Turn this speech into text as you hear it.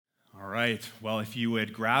right. Well, if you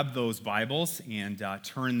would grab those Bibles and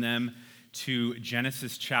turn them to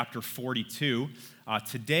Genesis chapter 42.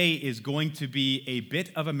 Today is going to be a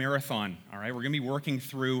bit of a marathon, all right? We're going to be working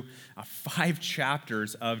through 5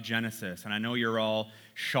 chapters of Genesis, and I know you're all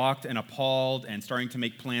shocked and appalled and starting to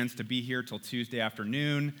make plans to be here till Tuesday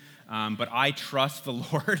afternoon, but I trust the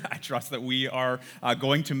Lord. I trust that we are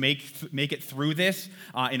going to make it through this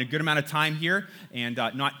in a good amount of time here, and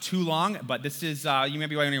not too long, but this is, you may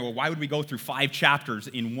be wondering, well, why would we go through 5 chapters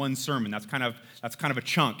in one sermon? That's kind of a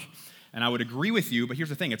chunk. And I would agree with you, but here's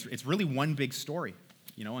the thing, it's really one big story,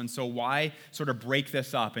 and so why sort of break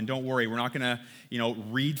this up? And don't worry, we're not going to,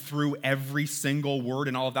 read through every single word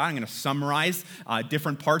and all of that. I'm going to summarize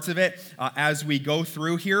different parts of it as we go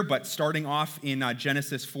through here, but starting off in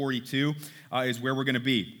Genesis 42 is where we're going to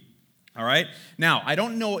be, all right? Now, I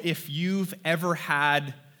don't know if you've ever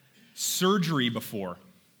had surgery before,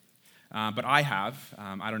 but I have.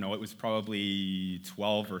 I don't know, it was probably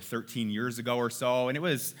 12 or 13 years ago or so, and it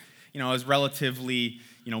was relatively,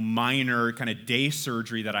 minor kind of day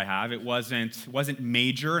surgery that I have. It wasn't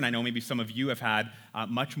major, and I know maybe some of you have had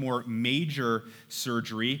much more major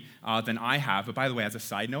surgery than I have. But by the way, as a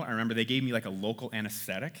side note, I remember they gave me like a local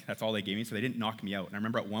anesthetic. That's all they gave me, so they didn't knock me out. And I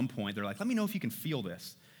remember at one point, they're like, let me know if you can feel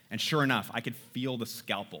this. And sure enough, I could feel the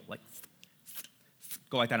scalpel, like,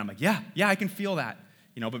 go like that. I'm like, yeah, I can feel that.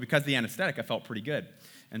 But because of the anesthetic, I felt pretty good.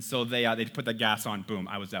 And so they put the gas on, boom,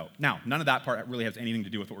 I was out. Now, none of that part really has anything to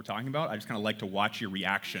do with what we're talking about. I just kind of like to watch your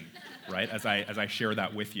reaction, right, as I share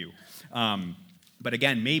that with you. But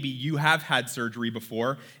again, maybe you have had surgery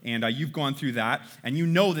before, and you've gone through that, and you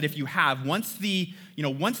know that if you have, once the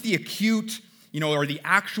acute, or the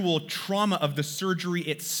actual trauma of the surgery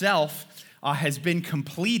itself has been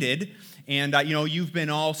completed, and you've been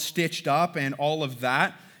all stitched up and all of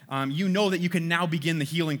that, you know that you can now begin the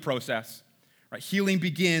healing process. Right, healing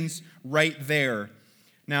begins right there.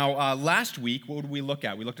 Now, last week, what did we look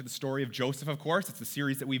at? We looked at the story of Joseph, of course. It's the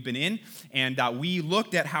series that we've been in. And we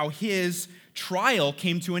looked at how his trial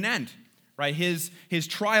came to an end. Right? His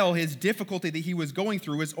trial, his difficulty that he was going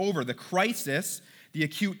through was over. The crisis, the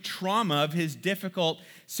acute trauma of his difficult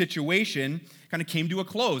situation kind of came to a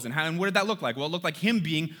close. And what did that look like? Well, it looked like him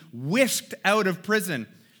being whisked out of prison.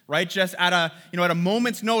 Right, just at a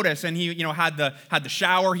moment's notice, and he had the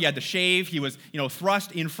shower, he had the shave, he was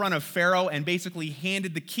thrust in front of Pharaoh and basically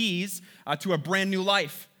handed the keys to a brand new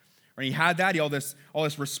life. Right, he had that, all this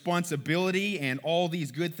responsibility and all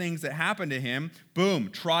these good things that happened to him. Boom,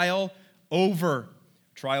 trial over.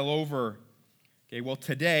 Okay, well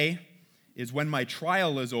today is when my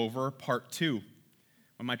trial is over, part 2.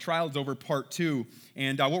 When my trial is over, part 2,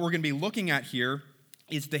 and what we're going to be looking at here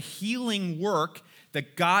is the healing work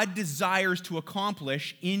that God desires to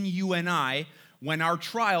accomplish in you and I when our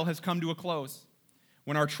trial has come to a close.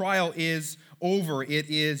 When our trial is over, it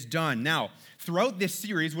is done. Now, throughout this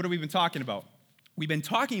series, what have we been talking about? We've been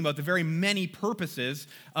talking about the very many purposes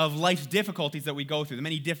of life's difficulties that we go through,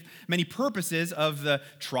 the many purposes of the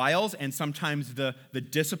trials and sometimes the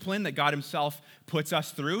discipline that God himself puts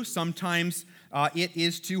us through. Sometimes it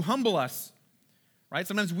is to humble us, right?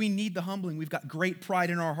 Sometimes we need the humbling. We've got great pride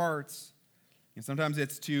in our hearts. And sometimes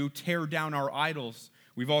it's to tear down our idols.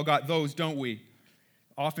 We've all got those, don't we?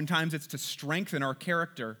 Oftentimes it's to strengthen our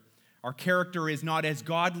character. Our character is not as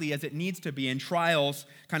godly as it needs to be, and trials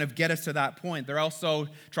kind of get us to that point.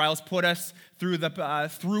 Trials put us through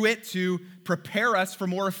it to prepare us for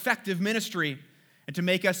more effective ministry and to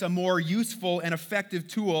make us a more useful and effective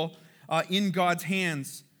tool in God's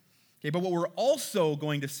hands. Okay, but what we're also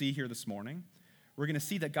going to see here this morning, we're going to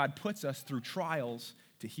see that God puts us through trials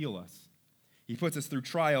to heal us. He puts us through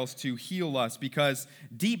trials to heal us because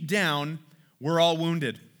deep down, we're all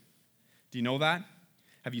wounded. Do you know that?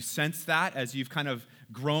 Have you sensed that as you've kind of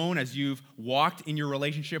grown, as you've walked in your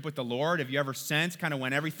relationship with the Lord? Have you ever sensed kind of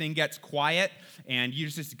when everything gets quiet and you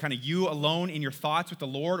just kind of you alone in your thoughts with the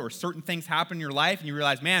Lord, or certain things happen in your life and you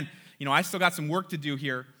realize, man, I still got some work to do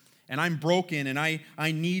here and I'm broken and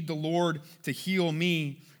I need the Lord to heal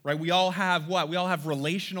me, right? We all have what? We all have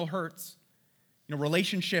relational hurts.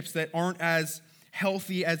 Relationships that aren't as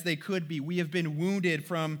healthy as they could be. We have been wounded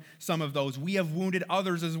from some of those. We have wounded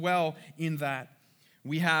others as well in that.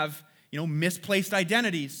 We have, misplaced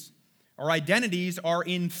identities. Our identities are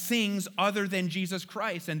in things other than Jesus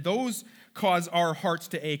Christ, and those cause our hearts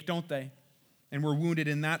to ache, don't they? And we're wounded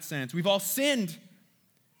in that sense. We've all sinned.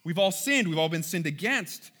 We've all been sinned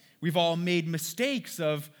against. We've all made mistakes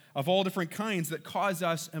of all different kinds that cause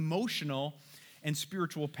us emotional and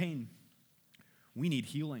spiritual pain. We need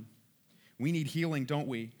healing. We need healing, don't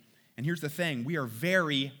we? And here's the thing. We are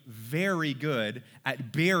very, very good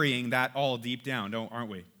at burying that all deep down, aren't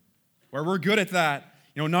we? where we're good at that.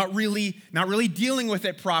 Not really dealing with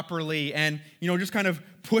it properly, and just kind of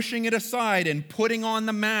pushing it aside and putting on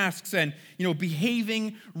the masks and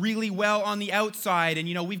behaving really well on the outside. And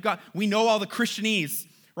we know all the Christianese,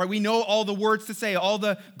 right? We know all the words to say, all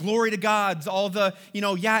the glory to God's, all the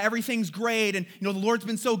everything's great, and the Lord's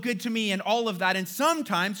been so good to me, and all of that. And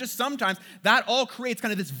sometimes, that all creates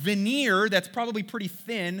kind of this veneer that's probably pretty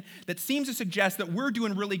thin that seems to suggest that we're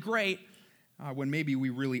doing really great when maybe we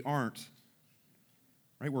really aren't.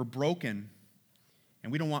 Right? We're broken,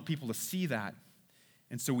 and we don't want people to see that,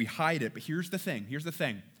 and so we hide it. But here's the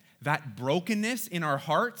thing. That brokenness in our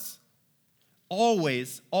hearts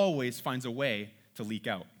always finds a way to leak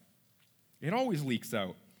out. It always leaks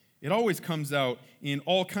out. It always comes out in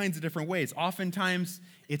all kinds of different ways. Oftentimes,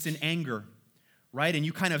 it's in anger, right? And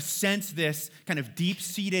you kind of sense this kind of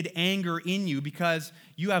deep-seated anger in you because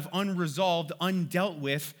you have unresolved, undealt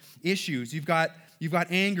with issues. You've got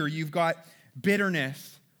anger. You've got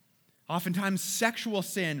bitterness. Oftentimes, sexual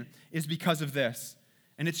sin is because of this.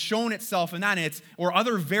 And it's shown itself in that, or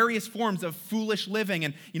other various forms of foolish living.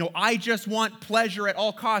 And, I just want pleasure at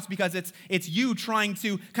all costs because it's you trying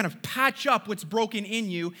to kind of patch up what's broken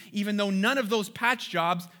in you, even though none of those patch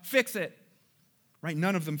jobs fix it, right?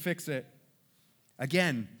 None of them fix it.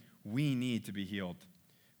 Again, we need to be healed.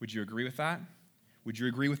 Would you agree with that? Would you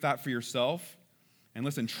agree with that for yourself? And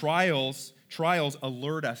listen, trials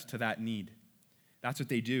alert us to that need. That's what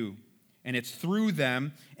they do. And it's through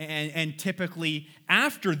them and typically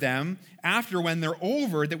after when they're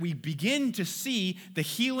over, that we begin to see the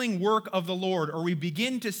healing work of the Lord, or we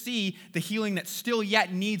begin to see the healing that still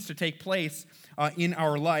yet needs to take place in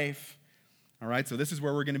our life. All right, so this is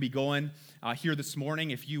where we're going to be going here this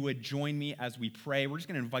morning. If you would join me as we pray, we're just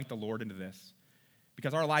going to invite the Lord into this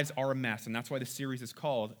because our lives are a mess, and that's why the series is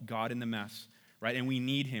called God in the Mess, right? And we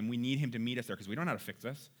need Him. We need Him to meet us there because we don't know how to fix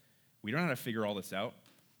this. We don't know how to figure all this out.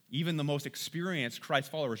 Even the most experienced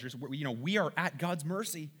Christ followers, we are at God's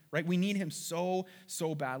mercy, right? We need Him so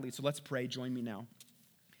badly. So let's pray. Join me now.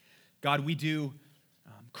 God, we do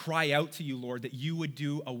cry out to you, Lord, that you would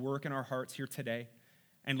do a work in our hearts here today.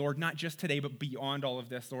 And Lord, not just today, but beyond all of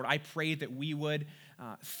this, Lord, I pray that we would,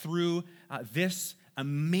 through this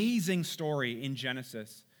amazing story in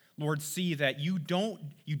Genesis, Lord, see that you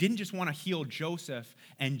didn't just want to heal Joseph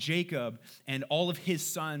and Jacob and all of his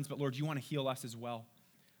sons, but Lord, you want to heal us as well.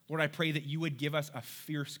 Lord, I pray that you would give us a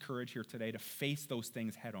fierce courage here today to face those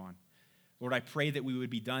things head on. Lord, I pray that we would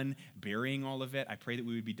be done burying all of it. I pray that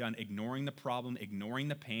we would be done ignoring the problem, ignoring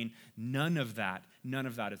the pain. None of that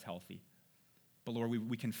is healthy. But Lord,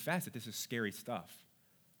 we confess that this is scary stuff,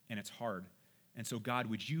 and it's hard. And so, God,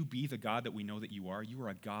 would you be the God that we know that you are? You are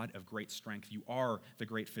a God of great strength. You are the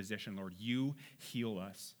great physician, Lord. You heal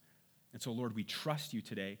us. And so, Lord, we trust you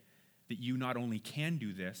today that you not only can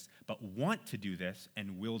do this, but want to do this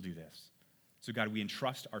and will do this. So, God, we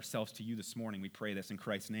entrust ourselves to you this morning. We pray this in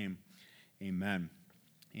Christ's name. Amen.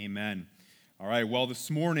 Amen. All right, well, this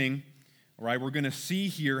morning, all right, we're going to see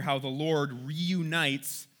here how the Lord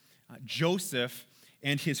reunites Joseph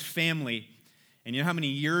and his family. And you know how many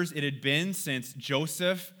years it had been since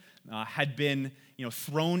Joseph had been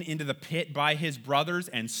thrown into the pit by his brothers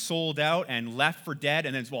and sold out and left for dead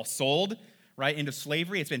and then, sold, right, into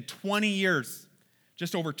slavery? It's been 20 years,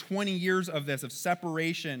 just over 20 years of this, of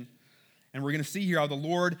separation. And we're going to see here how the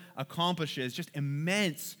Lord accomplishes just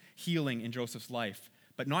immense healing in Joseph's life.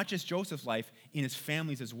 But not just Joseph's life, in his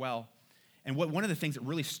family's as well. And one of the things that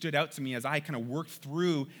really stood out to me as I kind of worked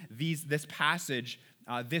through this passage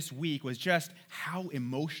this week was just how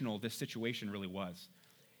emotional this situation really was.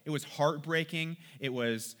 It was heartbreaking. It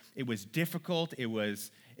was difficult. It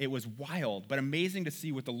was wild, but amazing to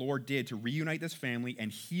see what the Lord did to reunite this family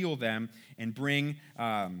and heal them and bring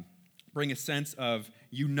a sense of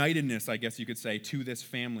unitedness, I guess you could say, to this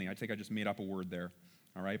family. I think I just made up a word there.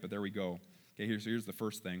 All right, but there we go. Okay, here's the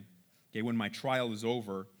first thing. Okay, when my trial is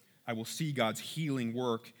over, I will see God's healing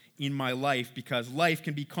work in my life because life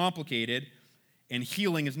can be complicated and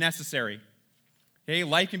healing is necessary. Okay,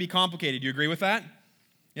 life can be complicated. Do you agree with that?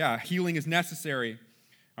 Yeah, healing is necessary.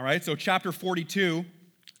 All right, so chapter 42,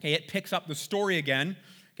 okay, it picks up the story again.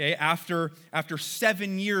 Okay, after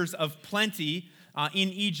 7 years of plenty in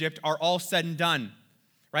Egypt are all said and done.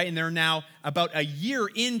 Right, and they're now about a year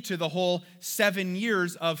into the whole 7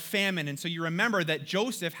 years of famine. And so you remember that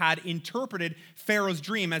Joseph had interpreted Pharaoh's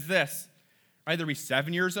dream as this. Right, there'll be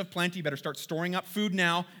 7 years of plenty. You better start storing up food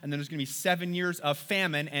now. And then there's going to be 7 years of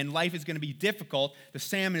famine, and life is going to be difficult. The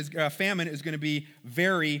famine is going to be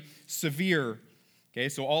very severe. Okay,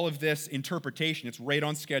 so all of this interpretation, it's right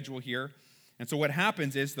on schedule here. And so what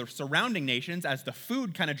happens is the surrounding nations, as the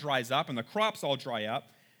food kind of dries up and the crops all dry up,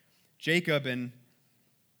 Jacob and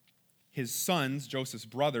his sons, Joseph's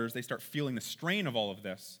brothers, they start feeling the strain of all of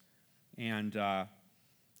this. And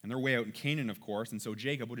they're way out in Canaan, of course. And so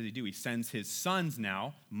Jacob, what does he do? He sends his sons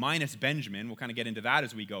now, minus Benjamin. We'll kind of get into that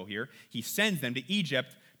as we go here. He sends them to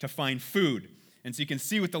Egypt to find food. And so you can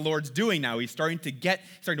see what the Lord's doing now. He's starting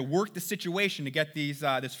to work the situation to get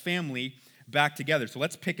this family back together. So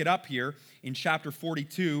let's pick it up here in chapter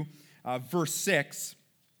 42, verse 6.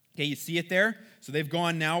 Okay, you see it there? So they've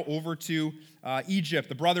gone now over to Egypt.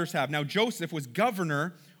 The brothers have. Now Joseph was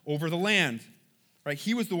governor over the land. Right?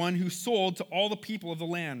 He was the one who sold to all the people of the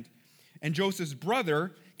land. And Joseph's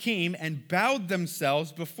brother came and bowed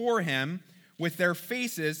themselves before him with their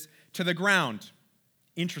faces to the ground.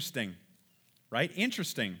 Interesting. Right?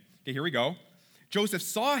 Interesting. Okay, here we go. Joseph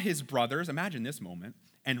saw his brothers, imagine this moment,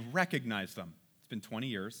 and recognized them. It's been 20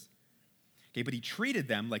 years. Okay, but he treated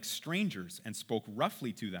them like strangers and spoke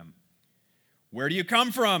roughly to them. "Where do you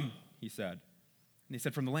come from?" he said. And they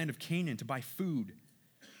said, "From the land of Canaan to buy food."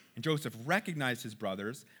 And Joseph recognized his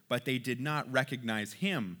brothers, but they did not recognize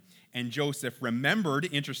him. And Joseph remembered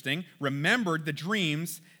the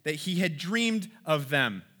dreams that he had dreamed of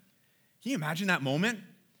them. Can you imagine that moment?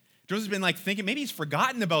 Joseph's been thinking, maybe he's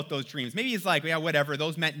forgotten about those dreams. Maybe he's like, yeah, whatever,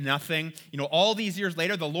 those meant nothing. All these years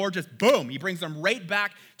later, the Lord just, boom, he brings them right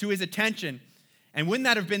back to his attention. And wouldn't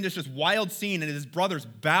that have been this just wild scene, and his brothers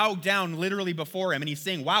bow down literally before him, and he's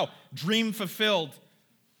saying, wow, dream fulfilled.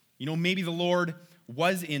 Maybe the Lord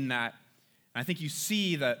was in that. And I think you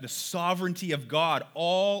see the sovereignty of God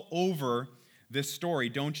all over this story,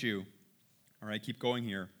 don't you? All right, keep going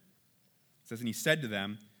here. It says, and he said to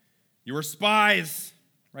them, "You are spies,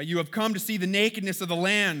 right? You have come to see the nakedness of the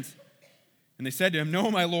land." And they said to him, "No,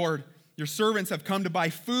 my lord, your servants have come to buy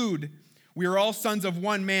food. We are all sons of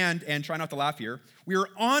one man," and try not to laugh here, "we are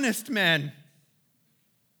honest men."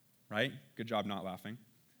 Right? Good job not laughing.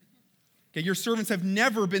 Okay, your servants have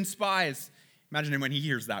never been spies. Imagine him when he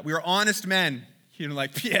hears that. "We are honest men."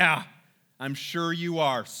 Yeah, I'm sure you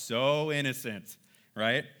are. So innocent,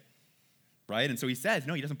 right? Right? And so he says,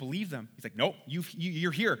 no, he doesn't believe them. He's like, "Nope,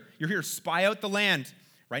 you're here. You're here to spy out the land."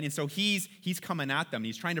 Right? And so he's coming at them.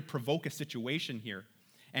 He's trying to provoke a situation here.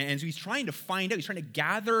 And so he's trying to find out, he's trying to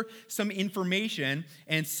gather some information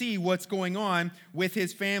and see what's going on with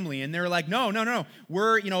his family. And they're like, no.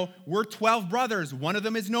 We're 12 brothers. One of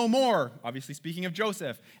them is no more. Obviously speaking of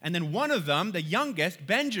Joseph. And then one of them, the youngest,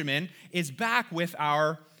 Benjamin, is back with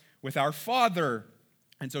our father.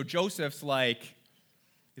 And so Joseph's like,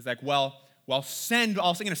 well, I'm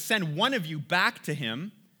going to send one of you back to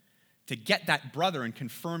him to get that brother and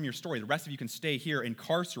confirm your story. The rest of you can stay here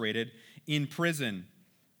incarcerated in prison.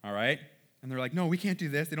 All right? And they're like, "No, we can't do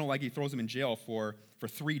this." They don't like it. He throws them in jail for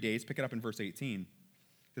 3 days. Pick it up in verse 18. It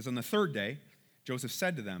says, "On the third day, Joseph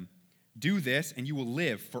said to them, 'Do this and you will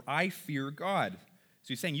live, for I fear God.'" So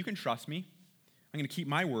he's saying, you can trust me. I'm going to keep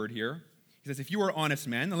my word here. He says, "If you are honest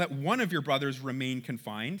men, then let one of your brothers remain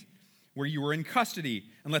confined where you are in custody,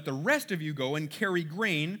 and let the rest of you go and carry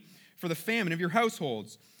grain for the famine of your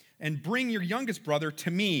households, and bring your youngest brother to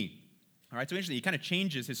me." All right, so interesting, he kind of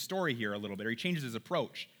changes his story here a little bit, or he changes his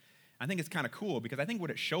approach. I think it's kind of cool because I think what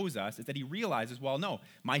it shows us is that he realizes, well, no,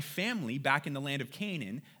 my family back in the land of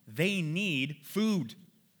Canaan, they need food,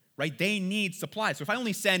 right? They need supplies. So if I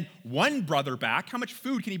only send one brother back, how much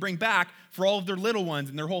food can he bring back for all of their little ones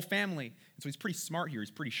and their whole family? And so he's pretty smart here.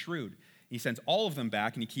 He's pretty shrewd. He sends all of them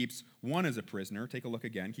back, and he keeps one as a prisoner. Take a look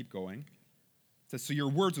again. Keep going. It says, "So your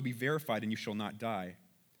words will be verified, and you shall not die."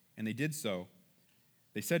 And they did so.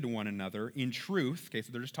 They said to one another, "In truth," okay,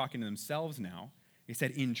 so they're just talking to themselves now. They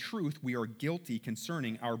said, "In truth, we are guilty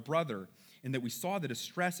concerning our brother, in that we saw the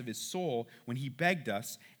distress of his soul when he begged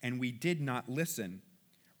us, and we did not listen."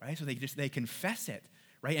 Right? So they confess it,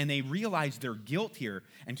 right? And they realize their guilt here.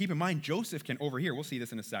 And keep in mind, Joseph can overhear. We'll see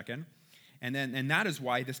this in a second. And that is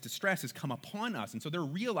why this distress has come upon us. And so they're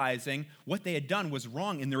realizing what they had done was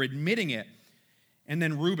wrong, and they're admitting it. And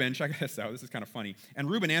then Reuben, check this out. This is kind of funny. And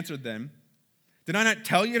Reuben answered them, "Did I not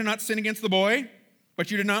tell you to not sin against the boy? But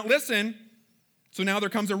you did not listen. So now there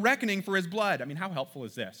comes a reckoning for his blood." I mean, how helpful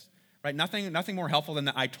is this? Right? Nothing more helpful than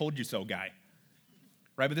the "I told you so" guy.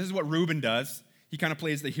 Right? But this is what Reuben does. He kind of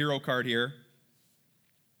plays the hero card here.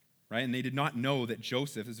 Right? And they did not know that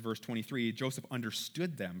Joseph, this is verse 23, Joseph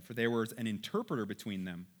understood them, for there was an interpreter between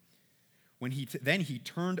them. Then he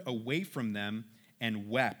turned away from them and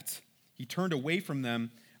wept. He turned away from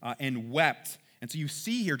them and wept. And so you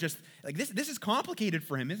see here, just like this is complicated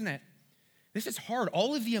for him, isn't it? This is hard.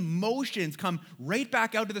 All of the emotions come right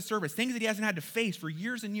back out to the surface, things that he hasn't had to face for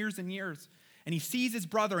years and years and years. And he sees his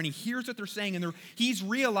brother, and he hears what they're saying, and he's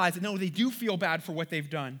realized that, no, they do feel bad for what they've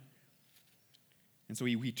done. And so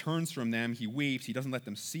he turns from them, he weeps, he doesn't let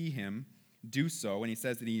them see him do so, and he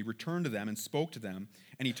says that he returned to them and spoke to them,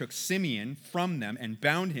 and he took Simeon from them and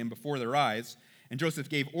bound him before their eyes. And Joseph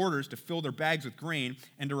gave orders to fill their bags with grain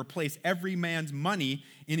and to replace every man's money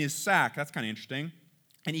in his sack. That's kind of interesting.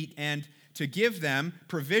 And to give them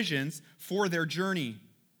provisions for their journey.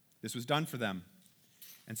 This was done for them.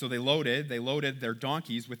 And so they loaded their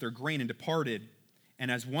donkeys with their grain and departed. And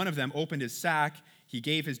as one of them opened his sack, he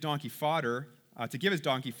gave his donkey fodder, to give his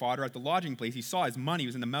donkey fodder at the lodging place. He saw his money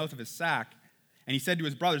was in the mouth of his sack. And he said to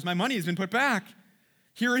his brothers, "My money has been put back.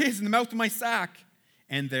 Here it is in the mouth of my sack."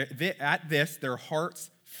 And at this, their hearts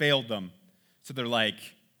failed them. So they're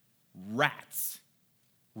like, rats,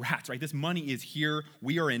 right? This money is here.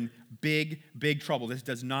 We are in big, big trouble. This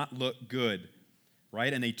does not look good,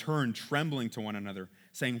 right? And they turn trembling to one another,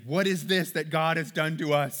 saying, "What is this that God has done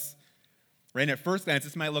to us?" Right? And at first glance,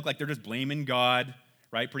 this might look like they're just blaming God,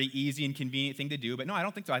 right? Pretty easy and convenient thing to do. But no, I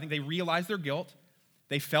don't think so. I think they realized their guilt.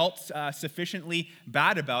 They felt sufficiently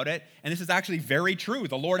bad about it. And this is actually very true.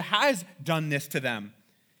 The Lord has done this to them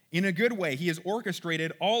in a good way. He has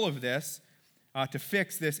orchestrated all of this to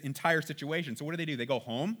fix this entire situation. So what do? They go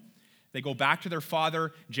home. They go back to their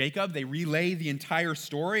father, Jacob. They relay the entire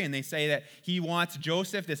story, and they say that he wants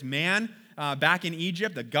Joseph, this man back in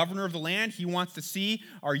Egypt, the governor of the land. He wants to see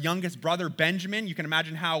our youngest brother, Benjamin. You can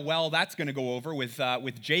imagine how well that's going to go over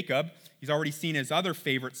with Jacob. He's already seen his other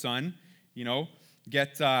favorite son,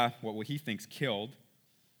 get what he thinks killed.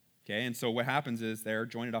 Okay, and so what happens is there,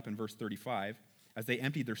 join it up in verse 35. As they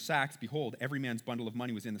emptied their sacks, behold, every man's bundle of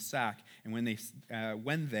money was in the sack. And when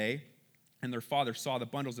they and their father saw the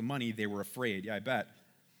bundles of money, they were afraid. Yeah, I bet.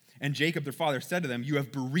 And Jacob, their father, said to them, "You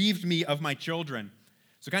have bereaved me of my children."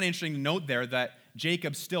 So kind of interesting to note there that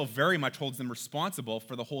Jacob still very much holds them responsible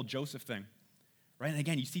for the whole Joseph thing. Right? And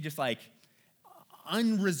again, you see just like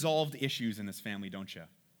unresolved issues in this family, don't you?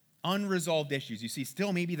 Unresolved issues. You see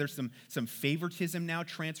still maybe there's some favoritism now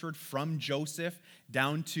transferred from Joseph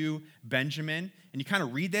down to Benjamin. And you kind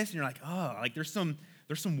of read this and you're like, oh, like there's some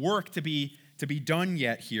work to be done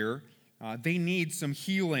yet here. They need some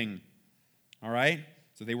healing. All right?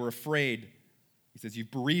 So they were afraid. He says,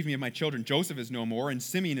 "You've bereaved me of my children. Joseph is no more, and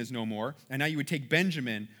Simeon is no more. And now you would take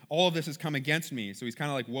Benjamin. All of this has come against me." So he's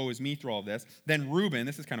kind of like, woe is me through all of this. Then Reuben,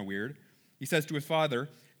 this is kind of weird. He says to his father,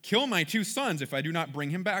 "Kill my 2 sons if I do not bring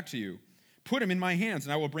him back to you. Put him in my hands,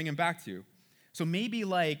 and I will bring him back to you." So maybe a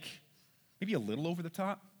little over the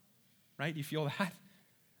top, right? You feel that?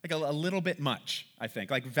 Like a little bit much, I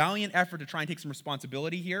think. Like valiant effort to try and take some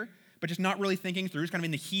responsibility here, but just not really thinking through. It's kind of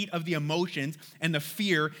in the heat of the emotions and the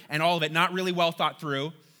fear and all of it, not really well thought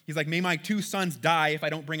through. He's like, "May my 2 sons die if I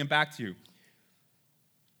don't bring him back to you."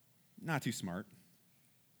 Not too smart.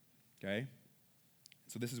 Okay?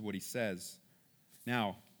 So this is what he says.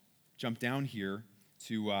 Now, jump down here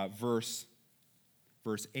to verse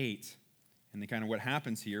 8. And kind of what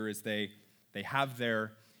happens here is they have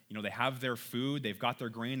their food. They've got their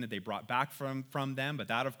grain that they brought back from them. But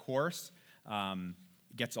that, of course,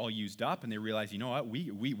 gets all used up. And they realize, you know what?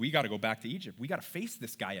 We got to go back to Egypt. We got to face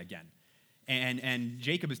this guy again. And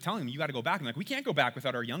Jacob is telling them, you got to go back. And like, we can't go back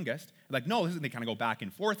without our youngest. Like, no, they kind of go back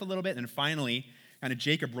and forth a little bit. And finally, kind of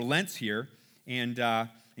Jacob relents here. And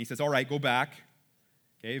he says, all right, go back.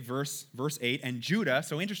 Okay, verse 8. And Judah,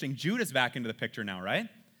 so interesting, Judah's back into the picture now, right?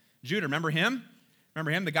 Judah, remember him?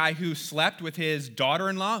 Remember him, the guy who slept with his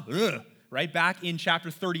daughter-in-law? Ugh, right back in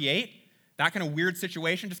chapter 38. That kind of weird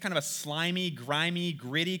situation, just kind of a slimy, grimy,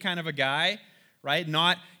 gritty kind of a guy, right?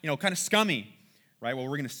 Not, kind of scummy, right? Well,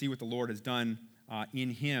 we're going to see what the Lord has done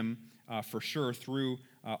in him for sure through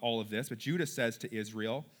all of this. But Judah says to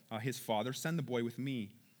Israel, his father, "Send the boy with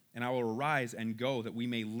me, and I will arise and go that we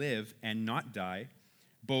may live and not die,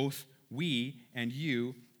 both we and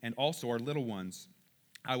you and also our little ones.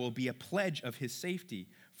 I will be a pledge of his safety.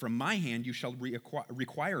 From my hand you shall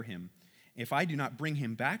require him. If I do not bring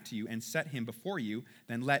him back to you and set him before you,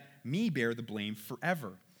 then let me bear the blame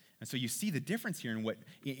forever." And so you see the difference here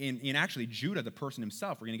in actually Judah, the person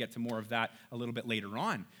himself. We're going to get to more of that a little bit later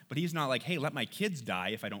on. But he's not like, hey, let my kids die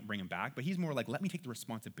if I don't bring him back. But he's more like, let me take the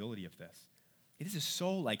responsibility of this. This is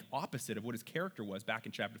so like opposite of what his character was back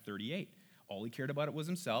in chapter 38. All he cared about was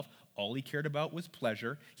himself. All he cared about was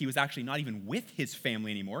pleasure. He was actually not even with his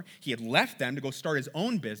family anymore. He had left them to go start his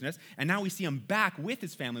own business, and now we see him back with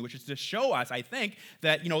his family, which is to show us, I think,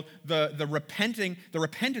 that the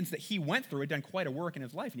repentance that he went through had done quite a work in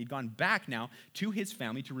his life, and he'd gone back now to his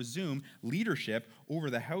family to resume leadership over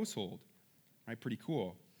the household. Right? Pretty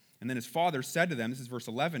cool. And then his father said to them, this is verse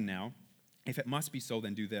 11 now, "If it must be so,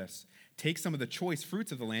 then do this. Take some of the choice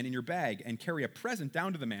fruits of the land in your bag and carry a present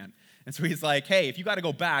down to the man." And so he's like, hey, if you got to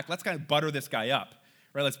go back, let's kind of butter this guy up.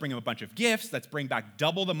 right? Let's bring him a bunch of gifts. Let's bring back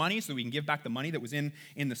double the money so we can give back the money that was in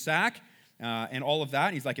the sack and all of that.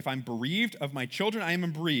 And he's like, if I'm bereaved of my children, I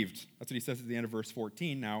am bereaved. That's what he says at the end of verse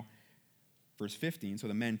 14. Now, verse 15, so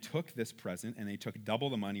the men took this present and they took double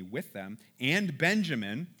the money with them and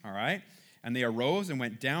Benjamin, all right? And they arose and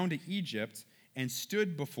went down to Egypt and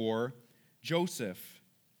stood before Joseph.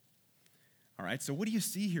 All right, so what do you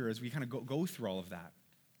see here as we kind of go through all of that?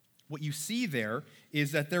 What you see there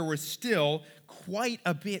is that there was still quite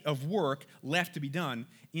a bit of work left to be done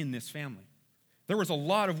in this family. There was a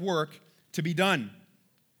lot of work to be done.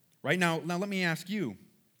 Right now let me ask you,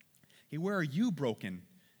 okay, where are you broken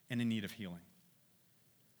and in need of healing?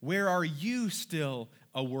 Where are you still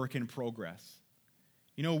a work in progress?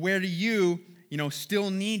 Where do you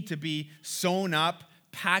still need to be sewn up,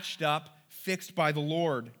 patched up, fixed by the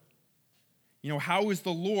Lord? How is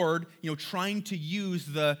the Lord, trying to use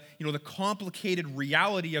the complicated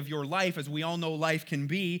reality of your life, as we all know life can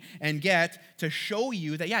be and get, to show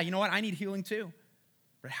you that, yeah, you know what, I need healing too.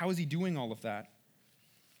 Right? How is he doing all of that?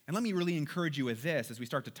 And let me really encourage you with this as we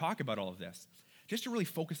start to talk about all of this, just to really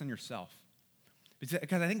focus on yourself.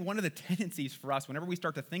 Because I think one of the tendencies for us whenever we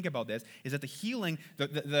start to think about this is that the healing,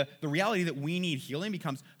 the reality that we need healing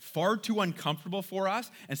becomes far too uncomfortable for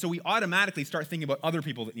us, and so we automatically start thinking about other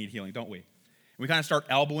people that need healing, don't we? We kind of start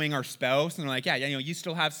elbowing our spouse, and they're like, yeah, you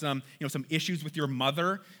still have some issues with your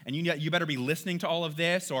mother, and you better be listening to all of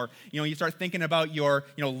this. Or, you start thinking about your,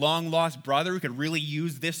 long-lost brother who could really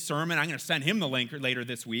use this sermon. I'm going to send him the link later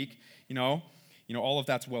this week. All of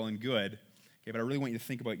that's well and good. Okay, but I really want you to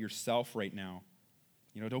think about yourself right now.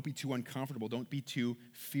 Don't be too uncomfortable. Don't be too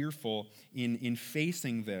fearful in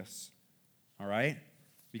facing this, all right?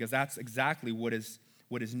 Because that's exactly what is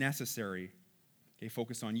necessary. Okay,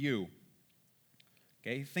 focus on you.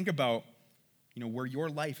 Okay, think about, where your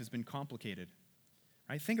life has been complicated,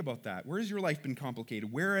 right? Think about that. Where has your life been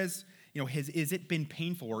complicated? Where is it been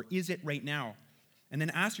painful, or is it right now? And then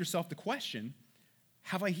ask yourself the question,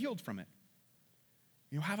 have I healed from it?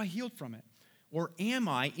 Have I healed from it? Or am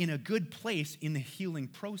I in a good place in the healing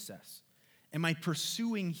process? Am I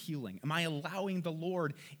pursuing healing? Am I allowing the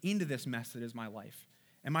Lord into this mess that is my life?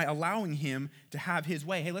 Am I allowing him to have his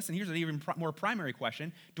way? Hey, listen, here's an even more primary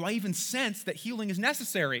question. Do I even sense that healing is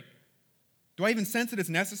necessary? Do I even sense that it's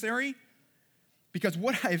necessary? Because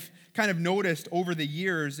what I've kind of noticed over the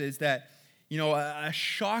years is that, a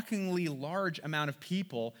shockingly large amount of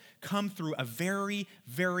people come through a very,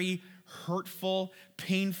 very hurtful,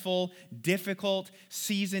 painful, difficult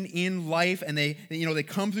season in life, and they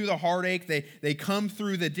come through the heartache, they come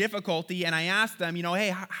through the difficulty, and I ask them,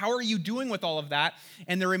 hey, how are you doing with all of that?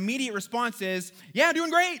 And their immediate response is, yeah, doing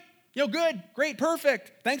great, good, great,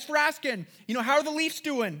 perfect, thanks for asking. How are the Leafs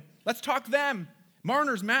doing? Let's talk them.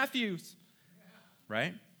 Marners, Matthews,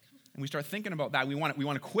 right? And we start thinking about that. We want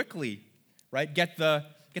to quickly, right, get the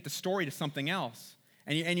story to something else.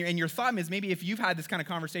 And your thought is, maybe if you've had this kind of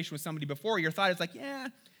conversation with somebody before, your thought is like, yeah,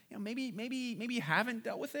 maybe you haven't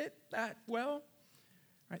dealt with it that well.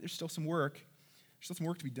 Right? There's still some work. There's still some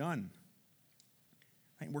work to be done.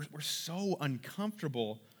 Right? We're so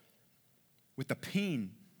uncomfortable with the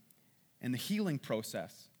pain and the healing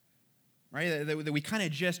process, right? That we kind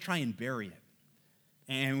of just try and bury it,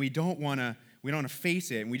 and we don't want to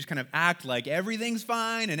face it, and we just kind of act like everything's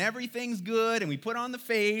fine and everything's good, and we put on the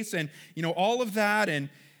face and, all of that. And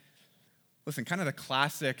listen, kind of the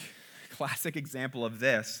classic example of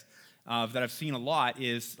this that I've seen a lot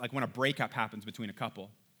is like when a breakup happens between a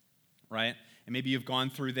couple, right? And maybe you've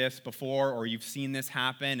gone through this before, or you've seen this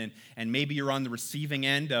happen, and maybe you're on the receiving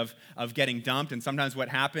end of getting dumped. And sometimes what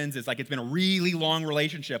happens is, like, it's been a really long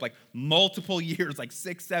relationship, like multiple years, like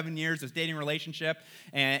 6-7 years, this dating relationship,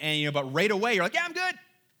 and but right away you're like, yeah, I'm good,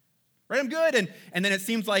 right, I'm good, and then it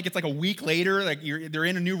seems like it's like a week later, like they're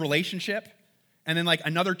in a new relationship, and then like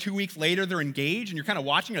another 2 weeks later they're engaged, and you're kind of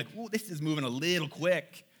watching, you're like, oh, this is moving a little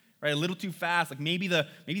quick. Right, a little too fast. Like maybe the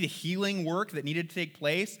healing work that needed to take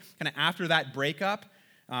place kind of after that breakup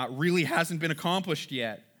really hasn't been accomplished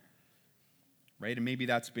yet. Right, and maybe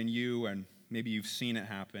that's been you, and maybe you've seen it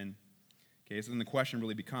happen. Okay, so then the question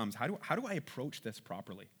really becomes, how do I approach this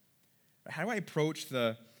properly? How do I approach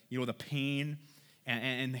the pain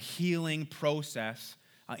and the healing process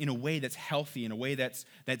in a way that's healthy, in a way that's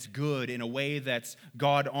good, in a way that's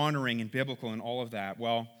God honoring and biblical, and all of that?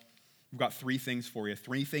 Well, we've got 3 things for you,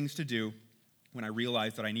 3 things to do when I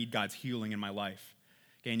realize that I need God's healing in my life.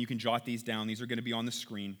 Okay, and you can jot these down. These are going to be on the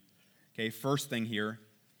screen. Okay, first thing here,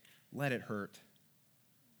 let it hurt.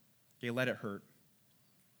 Okay, let it hurt.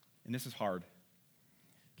 And this is hard.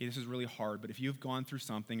 Okay, this is really hard, but if you've gone through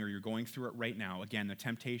something or you're going through it right now, again, the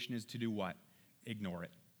temptation is to do what? Ignore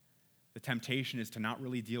it. The temptation is to not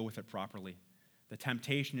really deal with it properly. The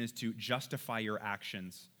temptation is to justify your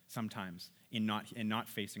actions sometimes in not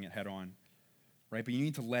facing it head on, right? But you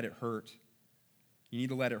need to let it hurt. You need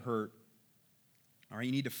to let it hurt. All right,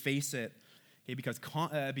 you need to face it, okay?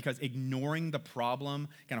 Because ignoring the problem,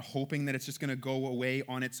 kind of hoping that it's just going to go away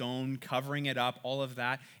on its own, covering it up, all of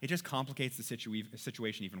that, it just complicates the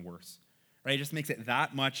situation even worse, right? It just makes it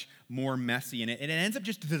that much more messy, and it ends up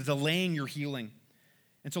just delaying your healing.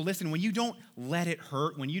 And so listen, when you don't let it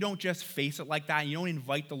hurt, when you don't just face it like that, and you don't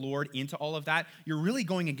invite the Lord into all of that, you're really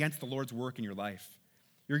going against the Lord's work in your life.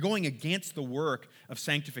 You're going against the work of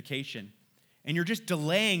sanctification. And you're just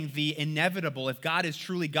delaying the inevitable. If God is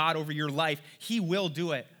truly God over your life, He will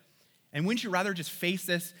do it. And wouldn't you rather just face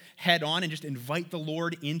this head on and just invite the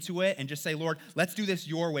Lord into it and just say, Lord, let's do this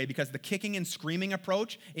your way, because the kicking and screaming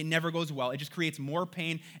approach, it never goes well. It just creates more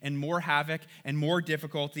pain and more havoc and more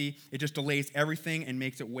difficulty. It just delays everything and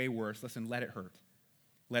makes it way worse. Listen, let it hurt.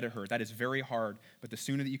 Let it hurt. That is very hard, but the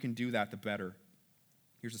sooner that you can do that, the better.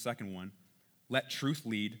 Here's the second one. Let truth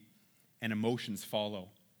lead and emotions follow.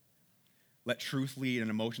 Let truth lead and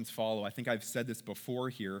emotions follow. I think I've said this before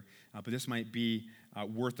here, but this might be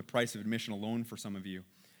worth the price of admission alone for some of you.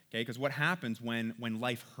 Okay, because what happens when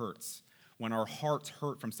life hurts, when our hearts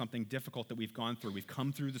hurt from something difficult that we've gone through, we've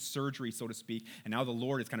come through the surgery, so to speak, and now the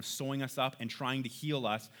Lord is kind of sewing us up and trying to heal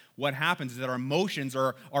us, what happens is that our emotions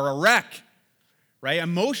are a wreck, right?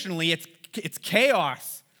 Emotionally, it's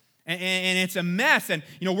chaos. And it's a mess, and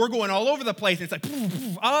we're going all over the place. It's like poof,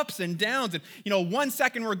 poof, ups and downs, and 1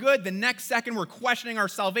 second we're good, the next second we're questioning our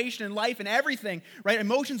salvation in life and everything, right?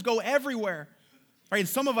 Emotions go everywhere, right? And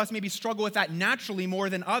some of us maybe struggle with that naturally more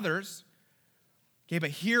than others. Okay,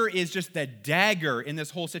 but here is just the dagger in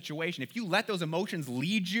this whole situation. If you let those emotions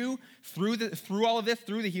lead you through all of this,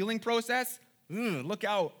 through the healing process, look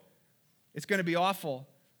out. It's going to be awful.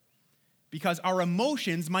 Because our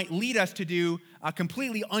emotions might lead us to do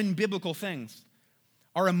completely unbiblical things.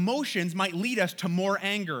 Our emotions might lead us to more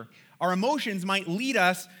anger. Our emotions might lead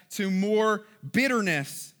us to more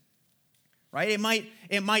bitterness, right? It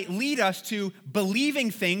might lead us to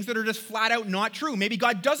believing things that are just flat out not true. Maybe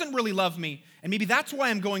God doesn't really love me, and maybe that's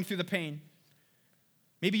why I'm going through the pain.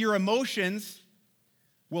 Maybe your emotions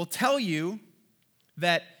will tell you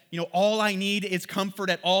that all I need is comfort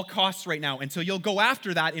at all costs right now. And so you'll go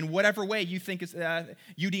after that in whatever way you think is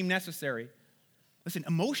you deem necessary. Listen,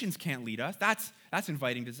 emotions can't lead us. That's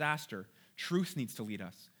inviting disaster. Truth needs to lead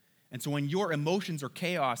us. And so when your emotions are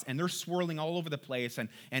chaos and they're swirling all over the place and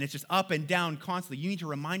it's just up and down constantly, you need to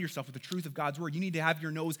remind yourself of the truth of God's word. You need to have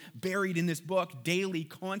your nose buried in this book daily,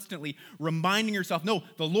 constantly, reminding yourself, no,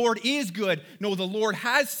 the Lord is good. No, the Lord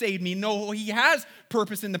has saved me. No, He has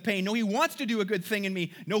purpose in the pain. No, He wants to do a good thing in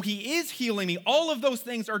me. No, He is healing me. All of those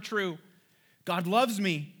things are true. God loves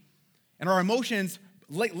me. And our emotions,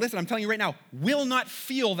 listen, I'm telling you right now, will not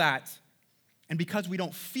feel that. And because we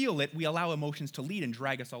don't feel it, we allow emotions to lead and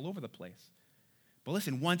drag us all over the place. But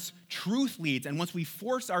listen, once truth leads and once we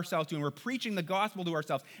force ourselves to, and we're preaching the gospel to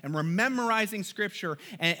ourselves, and we're memorizing scripture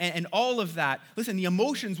and all of that, listen, the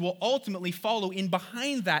emotions will ultimately follow in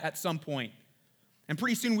behind that at some point. And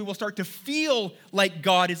pretty soon we will start to feel like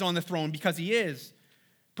God is on the throne because He is.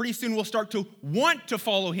 Pretty soon we'll start to want to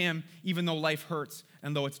follow Him even though life hurts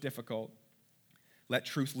and though it's difficult. Let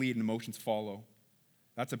truth lead and emotions follow.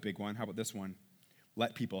 That's a big one. How about this one?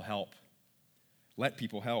 Let people help. Let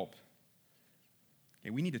people help. Okay,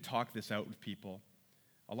 we need to talk this out with people.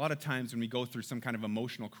 A lot of times when we go through some kind of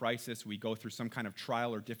emotional crisis, we go through some kind of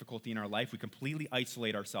trial or difficulty in our life, we completely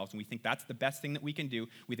isolate ourselves and we think that's the best thing that we can do.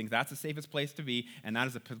 We think that's the safest place to be, and that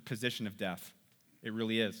is a position of death. It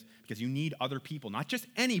really is. Because you need other people, not just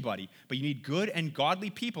anybody, but you need good and godly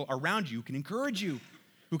people around you who can encourage you,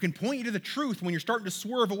 who can point you to the truth when you're starting to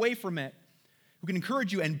swerve away from it, who can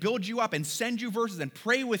encourage you and build you up and send you verses and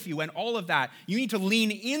pray with you and all of that. You need to lean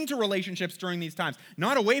into relationships during these times,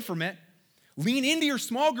 not away from it. Lean into your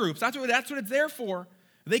small groups. That's what it's there for.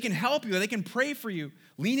 They can help you. They can pray for you.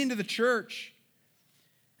 Lean into the church.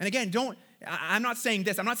 And again, I'm not saying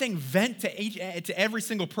this. I'm not saying vent to every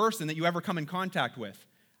single person that you ever come in contact with.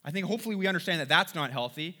 I think hopefully we understand that that's not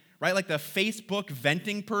healthy, right? Like the Facebook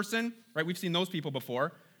venting person, right? We've seen those people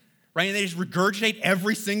before. Right? And they just regurgitate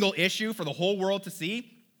every single issue for the whole world to see.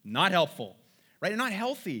 Not helpful. Right? And not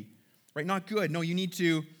healthy. Right? Not good. No, you need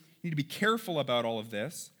to be careful about all of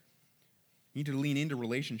this. You need to lean into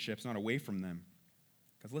relationships, not away from them.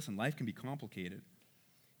 Because listen, life can be complicated.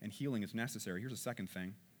 And healing is necessary. Here's a second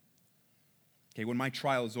thing. Okay, when my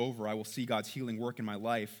trial is over, I will see God's healing work in my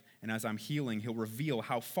life. And as I'm healing, He'll reveal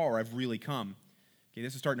how far I've really come. Okay,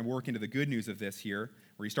 this is starting to work into the good news of this here.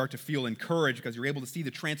 where you start to feel encouraged because you're able to see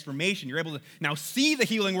the transformation. You're able to now see the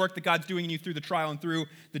healing work that God's doing in you through the trial and through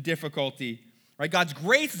the difficulty. Right? God's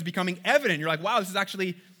grace is becoming evident. You're like, wow, this is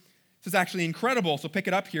actually incredible. So pick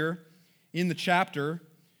it up here in the chapter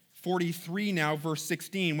 43 now, verse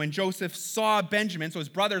 16. When Joseph saw Benjamin, so his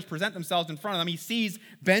brothers present themselves in front of him, he sees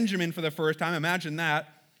Benjamin for the first time. Imagine that.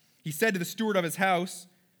 He said to the steward of his house,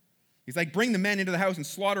 he's like, bring the men into the house and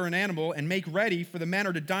slaughter an animal and make ready, for the men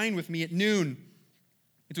are to dine with me at noon.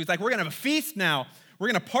 And so he's like, we're going to have a feast now. We're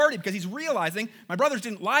going to party, because he's realizing my brothers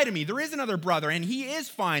didn't lie to me. There is another brother, and he is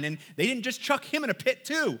fine, and they didn't just chuck him in a pit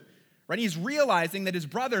too. Right? He's realizing that his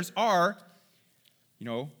brothers are,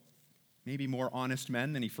 maybe more honest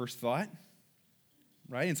men than he first thought.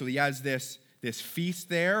 Right? And so he has this feast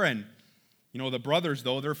there, and the brothers,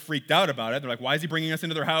 though, they're freaked out about it. They're like, why is he bringing us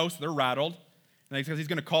into their house? They're rattled. And because he's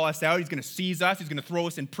going to call us out. He's going to seize us. He's going to throw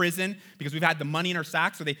us in prison because we've had the money in our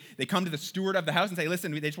sacks. So they come to the steward of the house and say,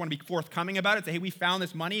 listen, they just want to be forthcoming about it. Say, hey, we found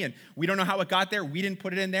this money, and we don't know how it got there. We didn't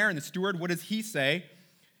put it in there. And the steward, what does he say?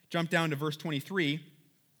 Jump down to verse 23.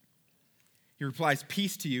 He replies,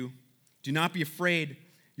 peace to you. Do not be afraid.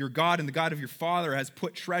 Your God and the God of your father has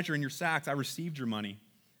put treasure in your sacks. I received your money.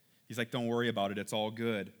 He's like, don't worry about it. It's all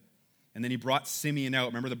good. And then he brought Simeon out.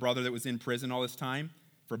 Remember the brother that was in prison all this time?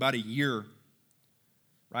 For about a year.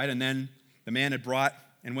 Right? And then when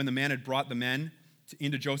the man had brought the men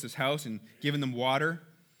into Joseph's house and given them water,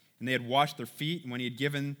 and they had washed their feet, and when he had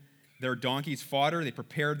given their donkeys fodder, they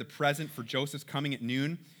prepared the present for Joseph's coming at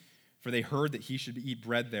noon, for they heard that he should eat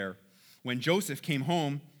bread there. When Joseph came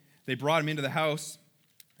home, they brought into the house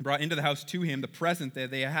to him the present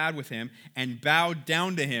that they had with him, and bowed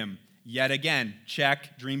down to him. Yet again,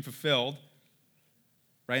 check, dream fulfilled.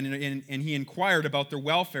 Right? And he inquired about their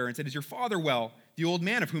welfare and said, is your father well? The old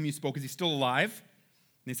man of whom you spoke, is he still alive?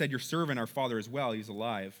 And they said, your servant, our father, is well. He's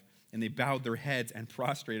alive. And they bowed their heads and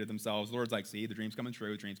prostrated themselves. The Lord's like, see, the dream's coming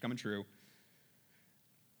true. The dream's coming true.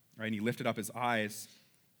 Right? And he lifted up his eyes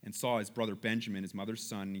and saw his brother Benjamin, his mother's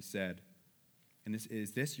son, and he said, and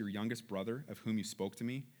is this your youngest brother of whom you spoke to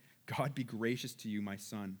me? God be gracious to you, my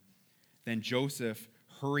son. Then Joseph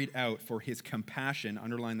hurried out, for his compassion,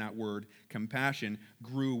 underline that word, compassion,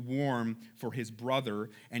 grew warm for his brother,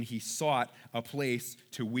 and he sought a place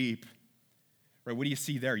to weep. Right? What do you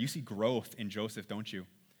see there? You see growth in Joseph, don't you?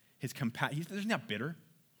 He's not bitter.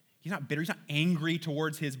 He's not bitter. He's not angry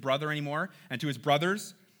towards his brother anymore. And to his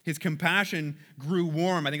brothers, his compassion grew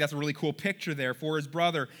warm. I think that's a really cool picture there for his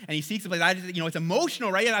brother. And he seeks a place. It's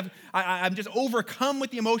emotional, right? I'm just overcome with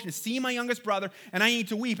the emotion to see my youngest brother, and I need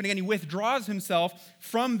to weep. And again, he withdraws himself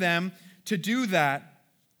from them to do that.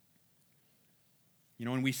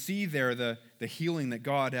 And we see there the healing that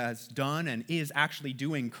God has done and is actually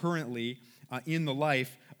doing currently in the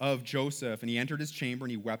life of Joseph. And he entered his chamber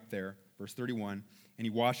and he wept there. Verse 31. And he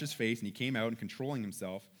washed his face and he came out, and controlling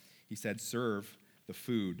himself, he said, serve the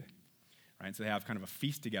food. Right? So they have kind of a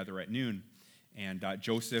feast together at noon. And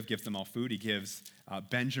Joseph gives them all food. He gives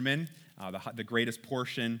Benjamin the greatest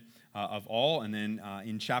portion of all. And then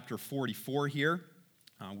in chapter 44 here,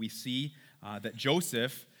 we see that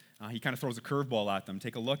Joseph, he kind of throws a curveball at them.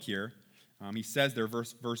 Take a look here. He says there,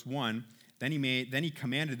 verse 1, then he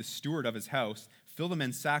commanded the steward of his house, fill the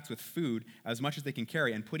men's sacks with food as much as they can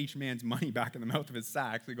carry, and put each man's money back in the mouth of his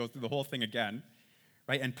sack. So he goes through the whole thing again.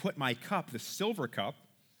 Right? And put my cup, the silver cup,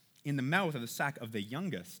 in the mouth of the sack of the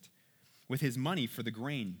youngest, with his money for the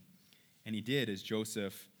grain. And he did as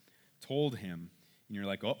Joseph told him. And you're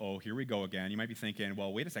like, uh-oh, here we go again. You might be thinking,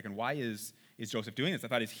 well, wait a second, why is Joseph doing this? I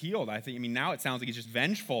thought he's healed. Now it sounds like he's just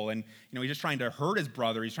vengeful, and he's just trying to hurt his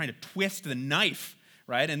brother. He's trying to twist the knife,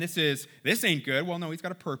 right? And this ain't good. Well, no, he's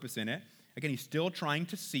got a purpose in it. Again, he's still trying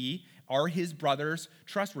to see, are his brothers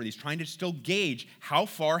trustworthy? He's trying to still gauge how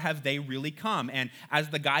far have they really come. And as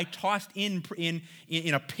the guy tossed in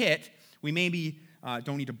a pit, we maybe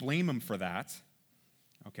don't need to blame him for that.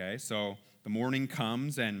 Okay, so the morning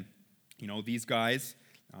comes, and these guys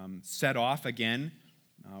set off again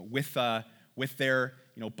with their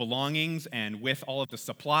belongings and with all of the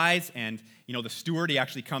supplies. And the steward, he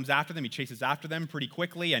actually comes after them. He chases after them pretty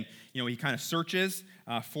quickly, and he kind of searches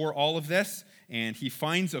for all of this. And he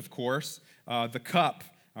finds, of course, the cup.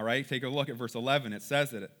 All right, take a look at verse 11. It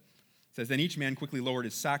says, then each man quickly lowered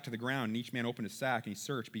his sack to the ground, and each man opened his sack, and he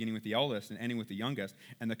searched, beginning with the eldest and ending with the youngest.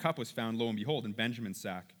 And the cup was found, lo and behold, in Benjamin's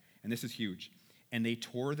sack. And this is huge. And they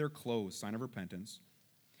tore their clothes, sign of repentance.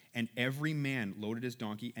 And every man loaded his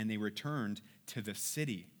donkey, and they returned to the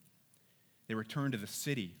city.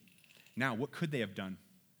 Now, what could they have done?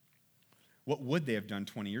 What would they have done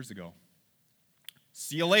 20 years ago?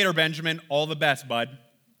 See you later, Benjamin. All the best, bud.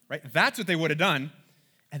 Right? That's what they would have done.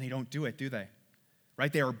 And they don't do it, do they?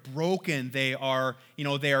 right? They are broken. They are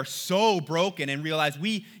so broken, and realize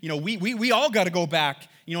we all got to go back.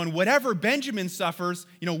 And whatever Benjamin suffers,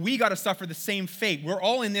 we got to suffer the same fate. We're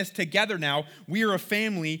all in this together now. We are a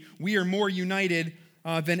family. We are more united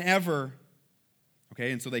than ever.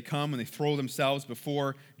 Okay, and so they come and they throw themselves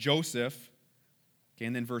before Joseph. Okay,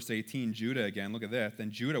 and then verse 18, Judah again, look at this. Then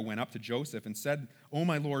Judah went up to Joseph and said, "O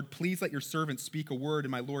my Lord, please let your servant speak a word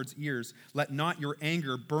in my Lord's ears. Let not your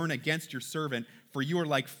anger burn against your servant, for you are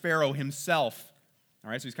like Pharaoh himself." All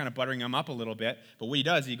right, so he's kind of buttering him up a little bit. But what he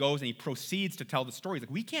does, he goes and he proceeds to tell the story. He's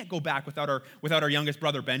like, we can't go back without our youngest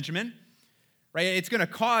brother Benjamin. Right? It's going to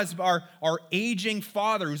cause our aging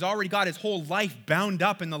father, who's already got his whole life bound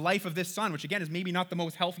up in the life of this son, which again is maybe not the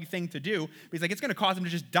most healthy thing to do. But he's like, it's going to cause him to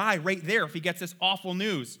just die right there if he gets this awful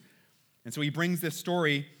news. And so he brings this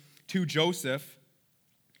story to Joseph.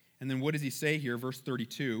 And then what does he say here? Verse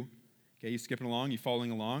 32. Okay, you skipping along? You following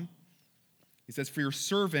along? He says, "For your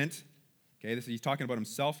servant," okay, he's talking about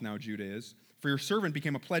himself now, Judah is. "For your servant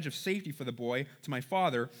became a pledge of safety for the boy to my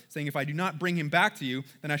father, saying, if I do not bring him back to you,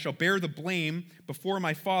 then I shall bear the blame before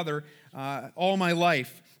my father all my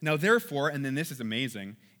life. Now therefore," and then this is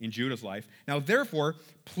amazing in Judah's life, "now therefore,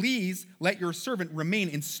 please let your servant remain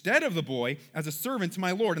instead of the boy as a servant to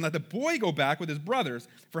my Lord, and let the boy go back with his brothers.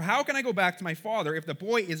 For how can I go back to my father if the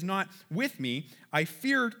boy is not with me? I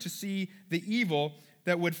fear to see the evil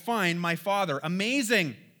that would find my father."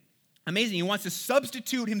 Amazing. Amazing. He wants to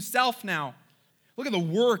substitute himself now. Look at the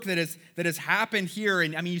work that has happened here.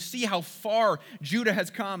 And you see how far Judah has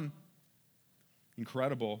come.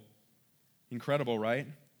 Incredible. Incredible, right?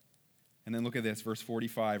 And then look at this,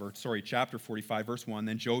 chapter 45, verse 1.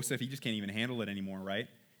 Then Joseph, he just can't even handle it anymore, right?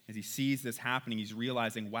 As he sees this happening, he's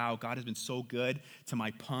realizing, wow, God has been so good to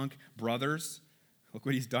my punk brothers. Look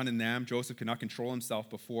what he's done in them. Joseph could not control himself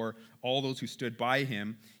before all those who stood by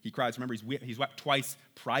him. He cries. Remember, he's wept twice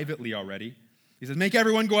privately already. He says, "Make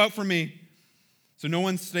everyone go out from me." So no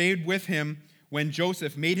one stayed with him when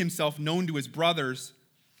Joseph made himself known to his brothers,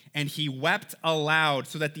 and he wept aloud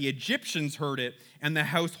so that the Egyptians heard it and the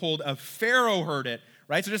household of Pharaoh heard it,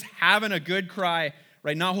 right? So just having a good cry,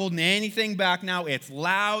 right? Not holding anything back now. It's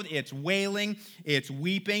loud, it's wailing, it's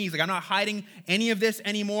weeping. He's like, I'm not hiding any of this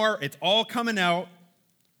anymore. It's all coming out,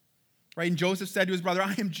 right? And Joseph said to his brother,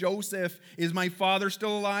 "I am Joseph. Is my father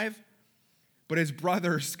still alive?" But his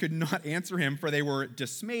brothers could not answer him, for they were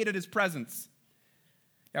dismayed at his presence.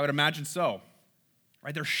 I would imagine so,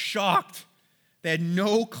 right? They're shocked. They had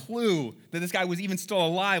no clue that this guy was even still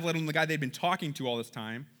alive, let alone the guy they'd been talking to all this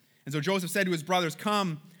time. And so Joseph said to his brothers,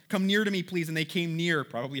 come near to me, please. And they came near,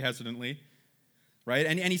 probably hesitantly, right?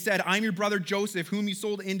 And he said, "I'm your brother Joseph, whom you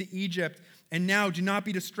sold into Egypt. And now do not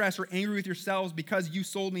be distressed or angry with yourselves because you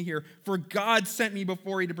sold me here. For God sent me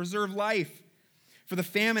before you to preserve life. For the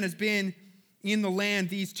famine has been in the land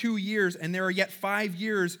these 2 years, and there are yet 5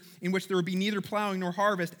 years in which there will be neither plowing nor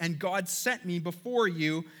harvest. And God sent me before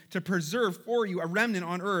you to preserve for you a remnant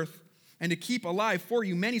on earth, and to keep alive for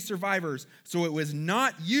you many survivors. So it was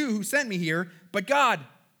not you who sent me here, but God."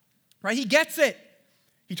 Right? He gets it.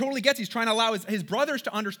 He totally gets it. He's trying to allow his brothers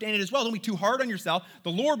to understand it as well. Don't be too hard on yourself.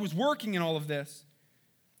 The Lord was working in all of this.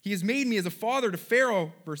 "He has made me as a father to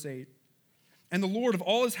Pharaoh," verse 8, "and the Lord of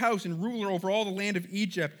all his house and ruler over all the land of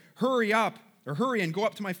Egypt. Hurry and go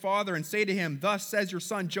up to my father and say to him, thus says your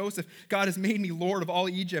son Joseph, God has made me Lord of all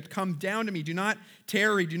Egypt. Come down to me. Do not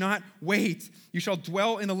tarry. Do not wait. You shall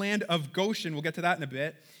dwell in the land of Goshen." We'll get to that in a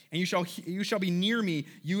bit. "And you shall be near me,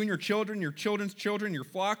 you and your children, your children's children, your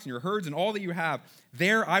flocks and your herds, and all that you have.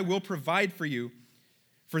 There I will provide for you.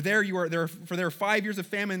 For there are 5 years of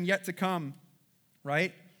famine yet to come."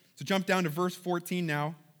 Right? So jump down to verse 14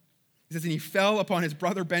 now. He says, "And he fell upon his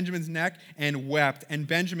brother Benjamin's neck and wept. And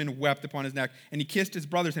Benjamin wept upon his neck. And he kissed his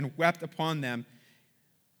brothers and wept upon them.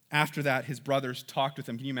 After that, his brothers talked with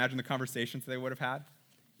him." Can you imagine the conversations they would have had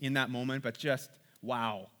in that moment? But just,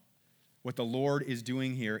 wow, what the Lord is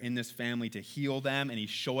doing here in this family to heal them, and he's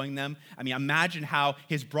showing them. Imagine how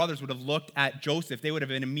his brothers would have looked at Joseph. They would have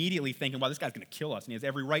been immediately thinking, well, this guy's going to kill us, and he has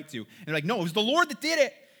every right to. And they're like, no, it was the Lord that did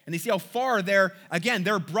it. And they see how far their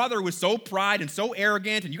brother was so pride and so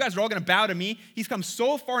arrogant, and you guys are all going to bow to me. He's come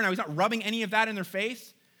so far now. He's not rubbing any of that in their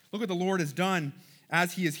face. Look what the Lord has done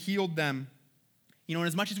as he has healed them. And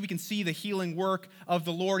as much as we can see the healing work of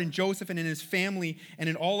the Lord in Joseph and in his family and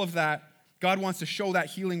in all of that, God wants to show that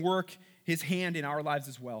healing work, his hand in our lives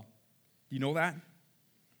as well. Do you know that?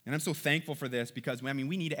 And I'm so thankful for this because,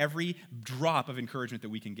 we need every drop of encouragement that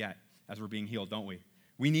we can get as we're being healed, don't we?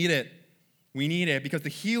 We need it. We need it because the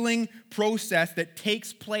healing process that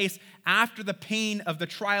takes place after the pain of the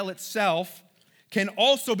trial itself can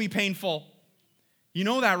also be painful. You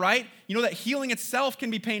know that, right? You know that healing itself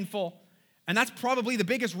can be painful. And that's probably the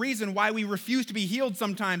biggest reason why we refuse to be healed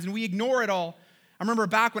sometimes and we ignore it all. I remember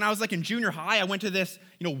back when I was like in junior high, I went to this,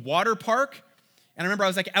 water park. And I remember I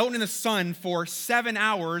was like out in the sun for 7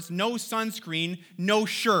 hours, no sunscreen, no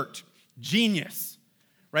shirt. Genius,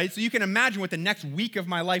 right? So you can imagine what the next week of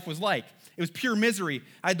my life was like. It was pure misery.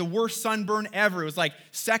 I had the worst sunburn ever. It was like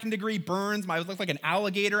 2nd-degree burns. I looked like an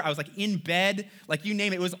alligator. I was like in bed, like you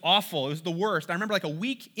name it. It was awful. It was the worst. I remember like a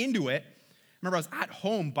week into it, I was at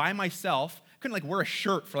home by myself. I couldn't like wear a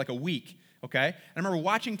shirt for like a week, okay? And I remember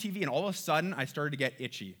watching TV and all of a sudden I started to get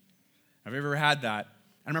itchy. Have you ever had that?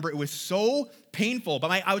 I remember it was so painful,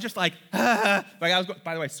 but I was just like, by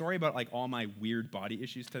the way, sorry about like all my weird body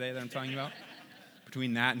issues today that I'm telling you about.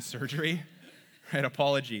 Between that and surgery, right?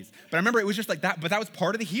 Apologies. But I remember it was just like that, but that was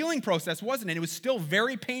part of the healing process, wasn't it? It was still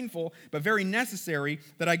very painful, but very necessary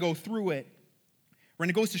that I go through it. And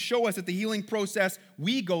it goes to show us that the healing process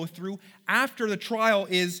we go through after the trial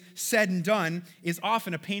is said and done is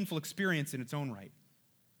often a painful experience in its own right.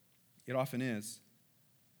 It often is.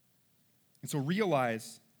 And so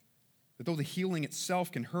realize that though the healing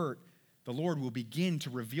itself can hurt, the Lord will begin to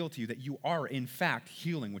reveal to you that you are, in fact,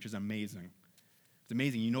 healing, which is amazing. It's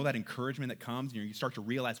amazing. You know that encouragement that comes, and you start to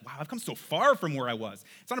realize, wow, I've come so far from where I was.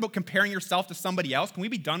 It's not about comparing yourself to somebody else. Can we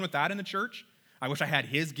be done with that in the church? I wish I had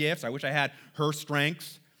his gifts. I wish I had her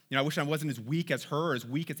strengths. I wish I wasn't as weak as her or as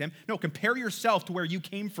weak as him. No, compare yourself to where you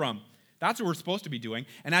came from. That's what we're supposed to be doing.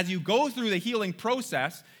 And as you go through the healing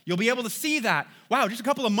process, you'll be able to see that, wow, just a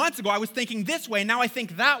couple of months ago, I was thinking this way, now I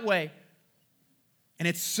think that way. And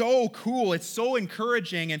it's so cool. It's so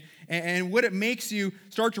encouraging. And what it makes you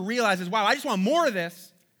start to realize is, wow, I just want more of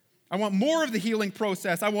this. I want more of the healing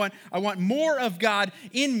process. I want more of God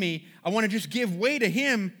in me. I want to just give way to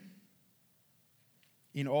him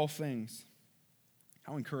in all things.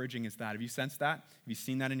 How encouraging is that? Have you sensed that? Have you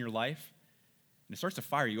seen that in your life? And it starts to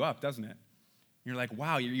fire you up, doesn't it? You're like,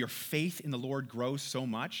 wow, your faith in the Lord grows so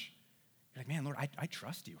much. You're like, man, Lord, I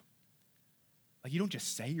trust you. Like, you don't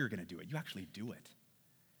just say you're going to do it. You actually do it.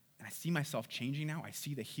 And I see myself changing now. I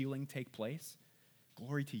see the healing take place.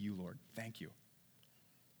 Glory to you, Lord. Thank you.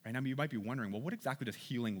 Right now, you might be wondering, well, what exactly does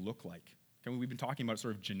healing look like? Okay, we've been talking about it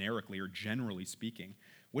sort of generically or generally speaking.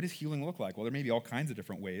 What does healing look like? Well, there may be all kinds of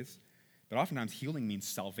different ways, but oftentimes healing means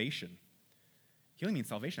salvation. Healing means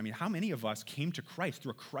salvation. I mean, how many of us came to Christ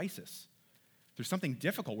through a crisis, through something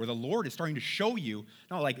difficult where the Lord is starting to show you,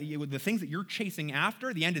 no, like the things that you're chasing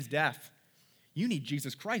after, the end is death. You need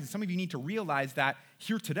Jesus Christ. And some of you need to realize that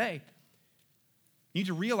here today. You need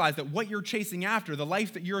to realize that what you're chasing after, the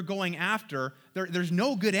life that you're going after, there's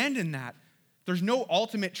no good end in that. There's no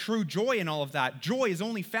ultimate true joy in all of that. Joy is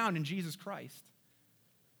only found in Jesus Christ.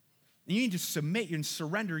 And you need to submit and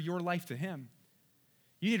surrender your life to him.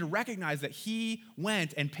 You need to recognize that he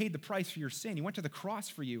went and paid the price for your sin. He went to the cross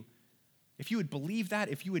for you. If you would believe that,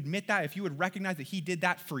 if you admit that, if you would recognize that he did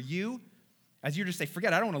that for you, as you just say,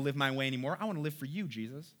 forget it, I don't want to live my way anymore. I want to live for you,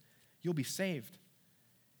 Jesus. You'll be saved.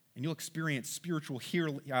 And you'll experience spiritual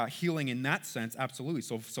healing in that sense, absolutely.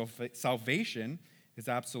 So salvation is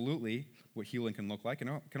absolutely what healing can look like. And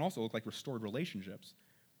it can also look like restored relationships.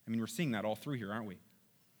 I mean, we're seeing that all through here, aren't we?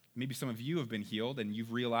 Maybe some of you have been healed and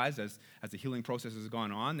you've realized as the healing process has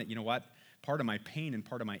gone on that, you know what, part of my pain and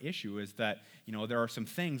part of my issue is that, there are some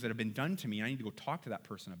things that have been done to me and I need to go talk to that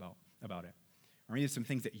person about it. Or maybe there's some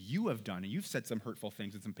things that you have done and you've said some hurtful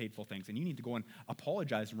things and some painful things and you need to go and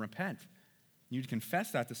apologize and repent. You need to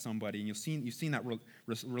confess that to somebody and you've seen that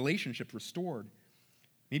relationship restored.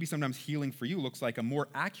 Maybe sometimes healing for you looks like a more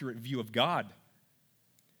accurate view of God.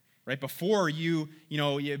 Right? Before you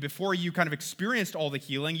kind of experienced all the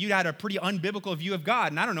healing, you had a pretty unbiblical view of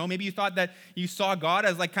God. And I don't know, maybe you thought that you saw God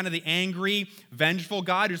as like kind of the angry, vengeful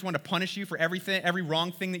God who just wanted to punish you for every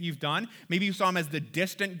wrong thing that you've done. Maybe you saw him as the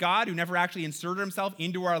distant God who never actually inserted himself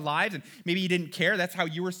into our lives, and maybe you didn't care. That's how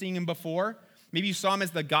you were seeing him before. Maybe you saw him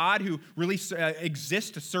as the God who really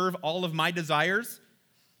exists to serve all of my desires.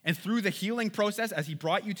 And through the healing process, as he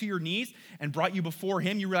brought you to your knees and brought you before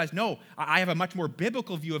him, you realize, no, I have a much more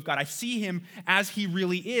biblical view of God. I see him as he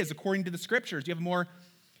really is, according to the scriptures. You have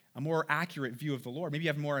a more accurate view of the Lord. Maybe you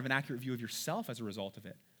have more of an accurate view of yourself as a result of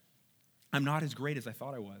it. I'm not as great as I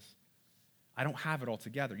thought I was. I don't have it all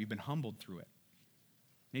together. You've been humbled through it.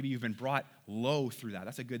 Maybe you've been brought low through that.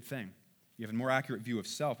 That's a good thing. You have a more accurate view of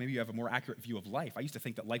self. Maybe you have a more accurate view of life. I used to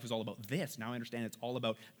think that life was all about this. Now I understand it's all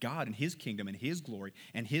about God and his kingdom and his glory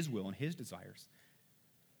and his will and his desires.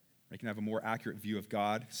 You can have a more accurate view of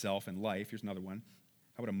God, self, and life. Here's another one.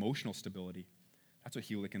 How about emotional stability? That's what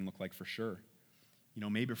healing can look like for sure.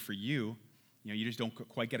 Maybe for you, You just don't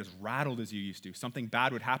quite get as rattled as you used to. Something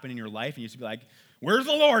bad would happen in your life, and you used to be like, where's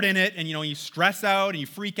the Lord in it? And, you stress out and you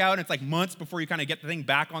freak out, and it's like months before you kind of get the thing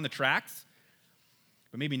back on the tracks.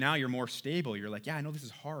 But maybe now you're more stable. You're like, yeah, I know this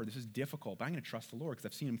is hard. This is difficult, but I'm going to trust the Lord because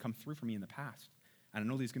I've seen him come through for me in the past. And I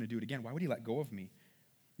know that he's going to do it again. Why would he let go of me?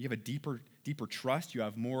 You have a deeper trust. You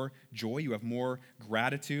have more joy. You have more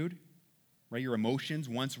gratitude. Right? Your emotions,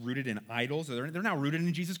 once rooted in idols, they're now rooted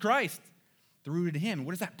in Jesus Christ. They're rooted in him. And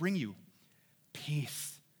what does that bring you?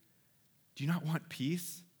 Peace. Do you not want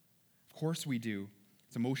peace? Of course we do.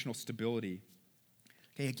 It's emotional stability.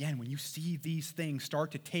 Okay, again, when you see these things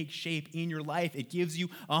start to take shape in your life, it gives you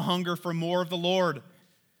a hunger for more of the Lord.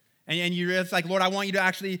 And you're just like, Lord, I want you to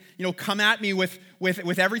actually, come at me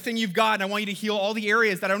with everything you've got, and I want you to heal all the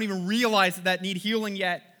areas that I don't even realize that need healing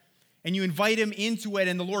yet. And you invite him into it,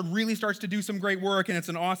 and the Lord really starts to do some great work, and it's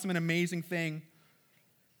an awesome and amazing thing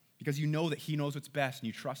because you know that he knows what's best, and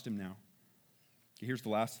you trust him now. Okay, here's the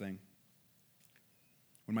last thing.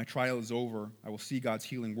 When my trial is over, I will see God's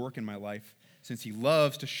healing work in my life, since he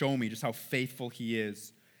loves to show me just how faithful he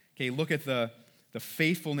is. Okay, look at the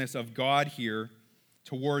faithfulness of God here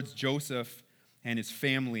towards Joseph and his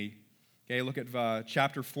family. Okay, look at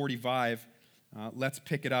chapter 45. Let's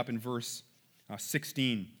pick it up in verse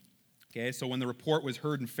 16. Okay, so when the report was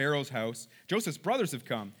heard in Pharaoh's house, Joseph's brothers have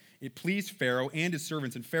come. It pleased Pharaoh and his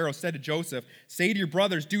servants, and Pharaoh said to Joseph, say to your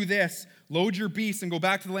brothers, do this, load your beasts and go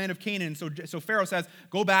back to the land of Canaan. So Pharaoh says,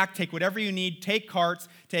 go back, take whatever you need, take carts,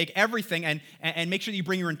 take everything, and make sure that you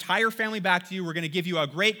bring your entire family back to you. We're going to give you a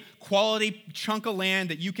great quality chunk of land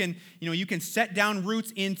that you can set down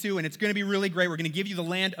roots into, and it's going to be really great. We're going to give you the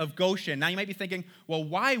land of Goshen. Now you might be thinking, well,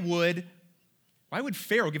 why would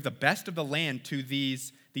Pharaoh give the best of the land to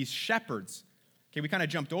these shepherds? Okay, we kind of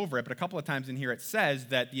jumped over it, but a couple of times in here it says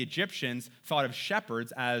that the Egyptians thought of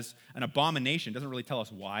shepherds as an abomination. It doesn't really tell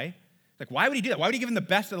us why. Like, why would he do that? Why would he give them the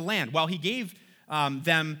best of the land? Well, he gave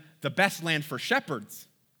them the best land for shepherds,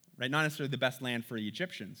 right? Not necessarily the best land for the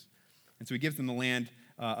Egyptians. And so he gives them the land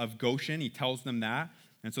of Goshen. He tells them that.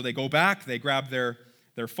 And so they go back. They grab their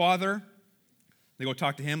father. They go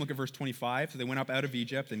talk to him. Look at verse 25. So they went up out of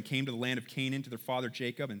Egypt and came to the land of Canaan to their father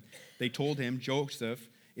Jacob. And they told him, Joseph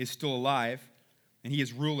is still alive, and he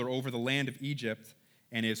is ruler over the land of Egypt,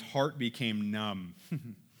 and his heart became numb.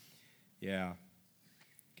 Yeah.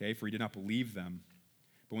 Okay, for he did not believe them.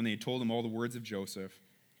 But when they had told him all the words of Joseph,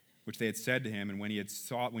 which they had said to him, and when he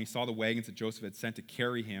saw the wagons that Joseph had sent to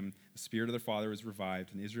carry him, the spirit of their father was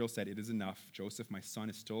revived. And Israel said, it is enough. Joseph, my son,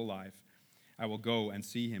 is still alive. I will go and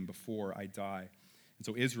see him before I die. And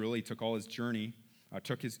so Israel, Israel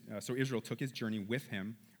took his journey with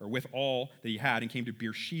him, or with all that he had, and came to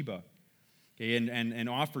Beersheba. Okay, and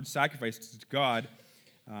offered sacrifices to God,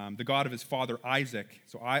 the God of his father Isaac.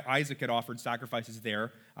 So Isaac had offered sacrifices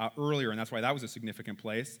there earlier, and that's why that was a significant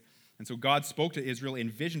place. And so God spoke to Israel in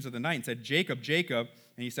visions of the night and said, Jacob, Jacob.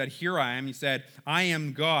 And he said, here I am. He said, I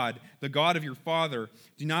am God, the God of your father.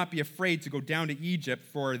 Do not be afraid to go down to Egypt,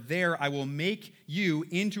 for there I will make you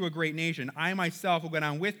into a great nation. I myself will go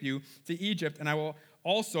down with you to Egypt, and I will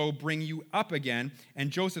also bring you up again, and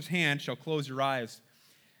Joseph's hand shall close your eyes.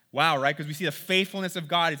 Wow, right? Because we see the faithfulness of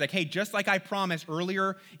God. He's like, hey, just like I promised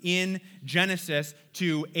earlier in Genesis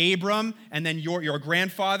to Abram and then your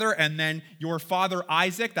grandfather and then your father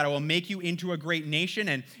Isaac, that I will make you into a great nation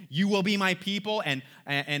and you will be my people and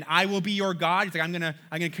I will be your God. He's like, I'm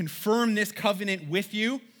gonna confirm this covenant with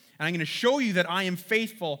you, and I'm gonna show you that I am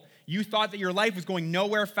faithful. You thought that your life was going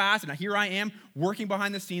nowhere fast, and here I am working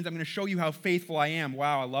behind the scenes. I'm gonna show you how faithful I am.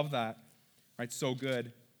 Wow, I love that. Right? So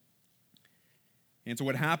good. And so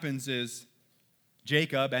what happens is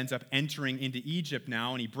Jacob ends up entering into Egypt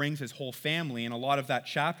now, and he brings his whole family, and a lot of that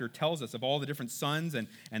chapter tells us of all the different sons and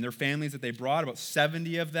their families that they brought, about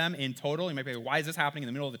 70 of them in total. You might be like, why is this happening in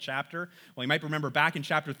the middle of the chapter? Well, you might remember back in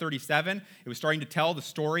chapter 37, it was starting to tell the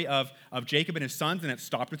story of Jacob and his sons, and it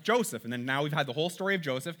stopped with Joseph. And then now we've had the whole story of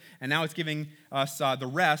Joseph, and now it's giving us the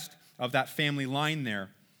rest of that family line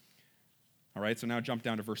there. All right, so now jump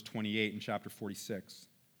down to verse 28 in chapter 46.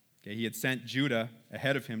 Okay, he had sent Judah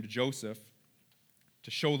ahead of him to Joseph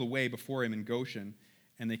to show the way before him in Goshen,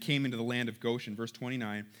 and they came into the land of Goshen. Verse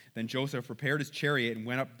 29, then Joseph prepared his chariot and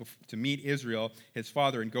went up to meet Israel, his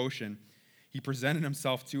father, in Goshen. He presented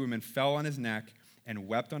himself to him and fell on his neck and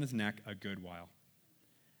wept on his neck a good while.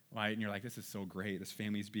 Right? And you're like, this is so great. This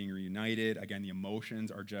family's being reunited. Again, the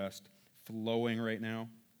emotions are just flowing right now.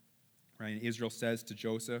 Right? And Israel says to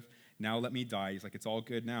Joseph, now let me die. He's like, it's all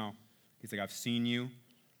good now. He's like, I've seen you.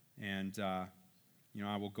 And,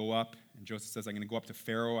 I will go up. And Joseph says, I'm going to go up to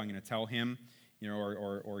Pharaoh. I'm going to tell him,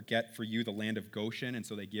 or get for you the land of Goshen. And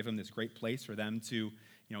so they give him this great place for them to,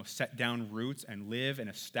 set down roots and live and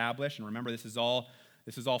establish. And remember, this is all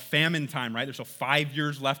famine time, right? There's still 5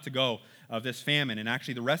 years left to go of this famine. And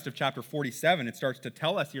actually, the rest of chapter 47, it starts to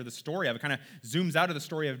tell us here the story of it. Kind of zooms out of the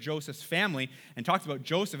story of Joseph's family and talks about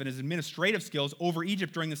Joseph and his administrative skills over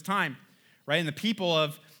Egypt during this time, right? And the people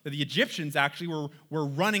of the Egyptians actually were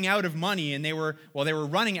running out of money, and they were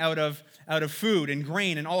running out of food and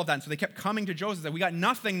grain and all of that. And so they kept coming to Joseph, like, we got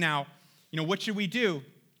nothing now. What should we do?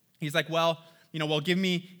 He's like, give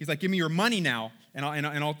me your money now, and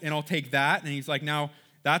I'll take that. And he's like, now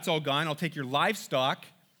that's all gone. I'll take your livestock,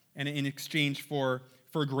 and in exchange for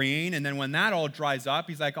grain. And then when that all dries up,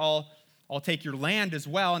 he's like, I'll take your land as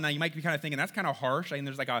well. And now you might be kind of thinking, that's kind of harsh. I mean,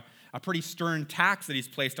 there's like a pretty stern tax that he's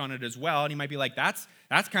placed on it as well. And you might be like, that's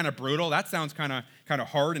kind of brutal. That sounds kind of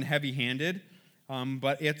hard and heavy-handed.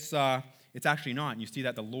 But it's actually not. And you see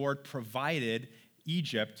that the Lord provided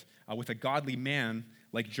Egypt with a godly man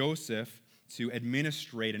like Joseph to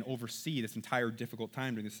administrate and oversee this entire difficult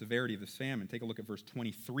time during the severity of this famine. Take a look at verse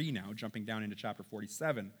 23 now, jumping down into chapter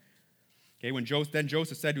 47. Okay, then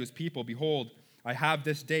Joseph said to his people, "Behold, I have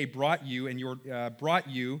this day brought you and your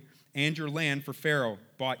land for Pharaoh."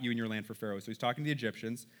 Bought you and your land for Pharaoh. So he's talking to the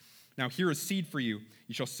Egyptians. "Now here is seed for you.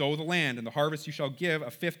 You shall sow the land, and the harvest you shall give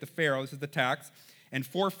a fifth to Pharaoh." This is the tax. "And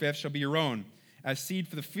 4/5 shall be your own, as seed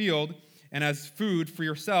for the field, and as food for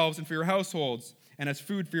yourselves and for your households, and as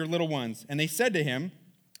food for your little ones." And they said to him,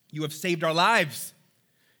 "You have saved our lives."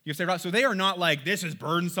 You have saved our lives. So they are not like, this is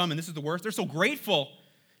burdensome and this is the worst. They're so grateful,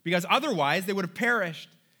 because otherwise they would have perished.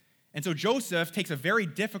 And so Joseph takes a very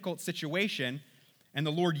difficult situation, and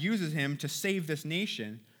the Lord uses him to save this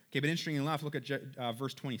nation. Okay, but interestingly enough, look at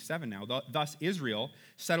verse 27 now. "Thus Israel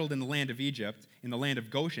settled in the land of Egypt, in the land of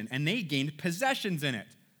Goshen, and they gained possessions in it.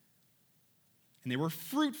 And they were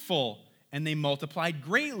fruitful, and they multiplied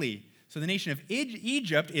greatly." So the nation of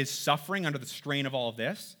Egypt is suffering under the strain of all of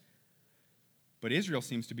this. But Israel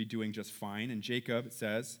seems to be doing just fine. And Jacob, it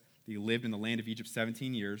says, that he lived in the land of Egypt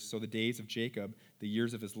 17 years. So the days of Jacob, the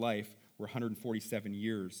years of his life, were 147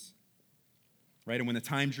 years. Right? And when the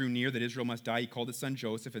time drew near that Israel must die, he called his son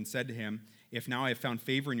Joseph and said to him, "If now I have found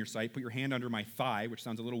favor in your sight, put your hand under my thigh," which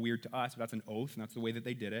sounds a little weird to us, but that's an oath, and that's the way that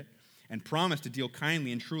they did it, "and promise to deal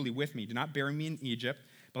kindly and truly with me. Do not bury me in Egypt,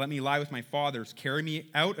 but let me lie with my fathers. Carry me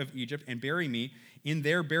out of Egypt and bury me in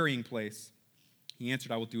their burying place." He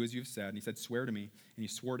answered, "I will do as you have said." And he said, "Swear to me." And he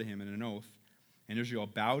swore to him in an oath. And Israel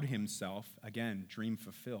bowed himself, again, dream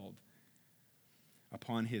fulfilled,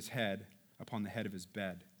 upon his head, upon the head of his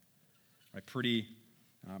bed. Right, pretty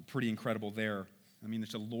incredible there. I mean,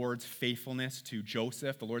 there's the Lord's faithfulness to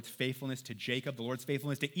Joseph, the Lord's faithfulness to Jacob, the Lord's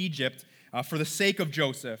faithfulness to Egypt for the sake of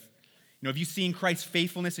Joseph. Have you seen Christ's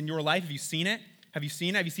faithfulness in your life? Have you seen it? Have you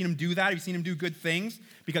seen it? Have you seen him do that? Have you seen him do good things?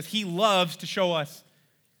 Because he loves to show us.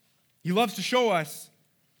 He loves to show us.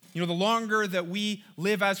 The longer that we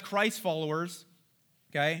live as Christ followers,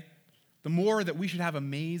 okay, the more that we should have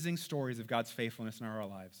amazing stories of God's faithfulness in our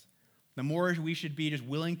lives. The more we should be just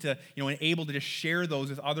willing to, and able to just share those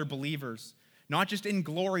with other believers. Not just in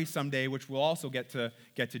glory someday, which we'll also get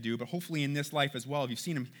to do, but hopefully in this life as well. If you've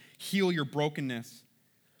seen him heal your brokenness,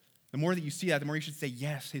 the more that you see that, the more you should say,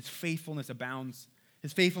 yes, his faithfulness abounds.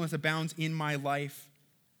 His faithfulness abounds in my life.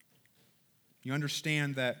 You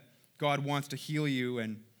understand that God wants to heal you,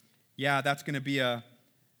 and yeah, that's going to be a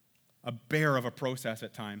bear of a process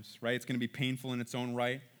at times, right? It's going to be painful in its own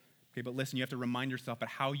right. Okay, but listen, you have to remind yourself that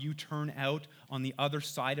how you turn out on the other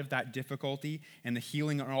side of that difficulty and the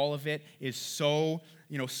healing and all of it is so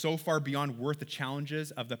far beyond worth the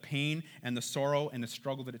challenges of the pain and the sorrow and the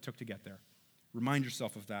struggle that it took to get there. Remind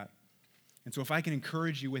yourself of that. And so if I can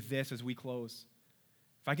encourage you with this as we close,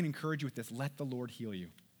 if I can encourage you with this, let the Lord heal you.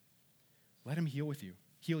 Let him heal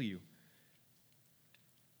you.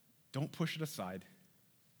 Don't push it aside.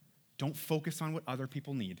 Don't focus on what other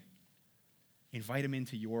people need. Invite him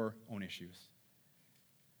into your own issues.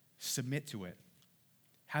 Submit to it.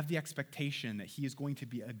 Have the expectation that he is going to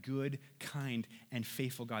be a good, kind, and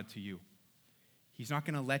faithful God to you. He's not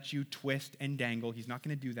going to let you twist and dangle. He's not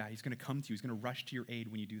going to do that. He's going to come to you. He's going to rush to your aid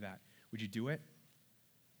when you do that. Would you do it?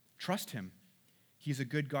 Trust him. He's a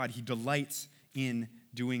good God. He delights in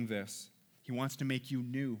doing this. He wants to make you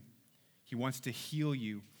new. He wants to heal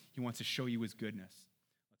you. He wants to show you his goodness.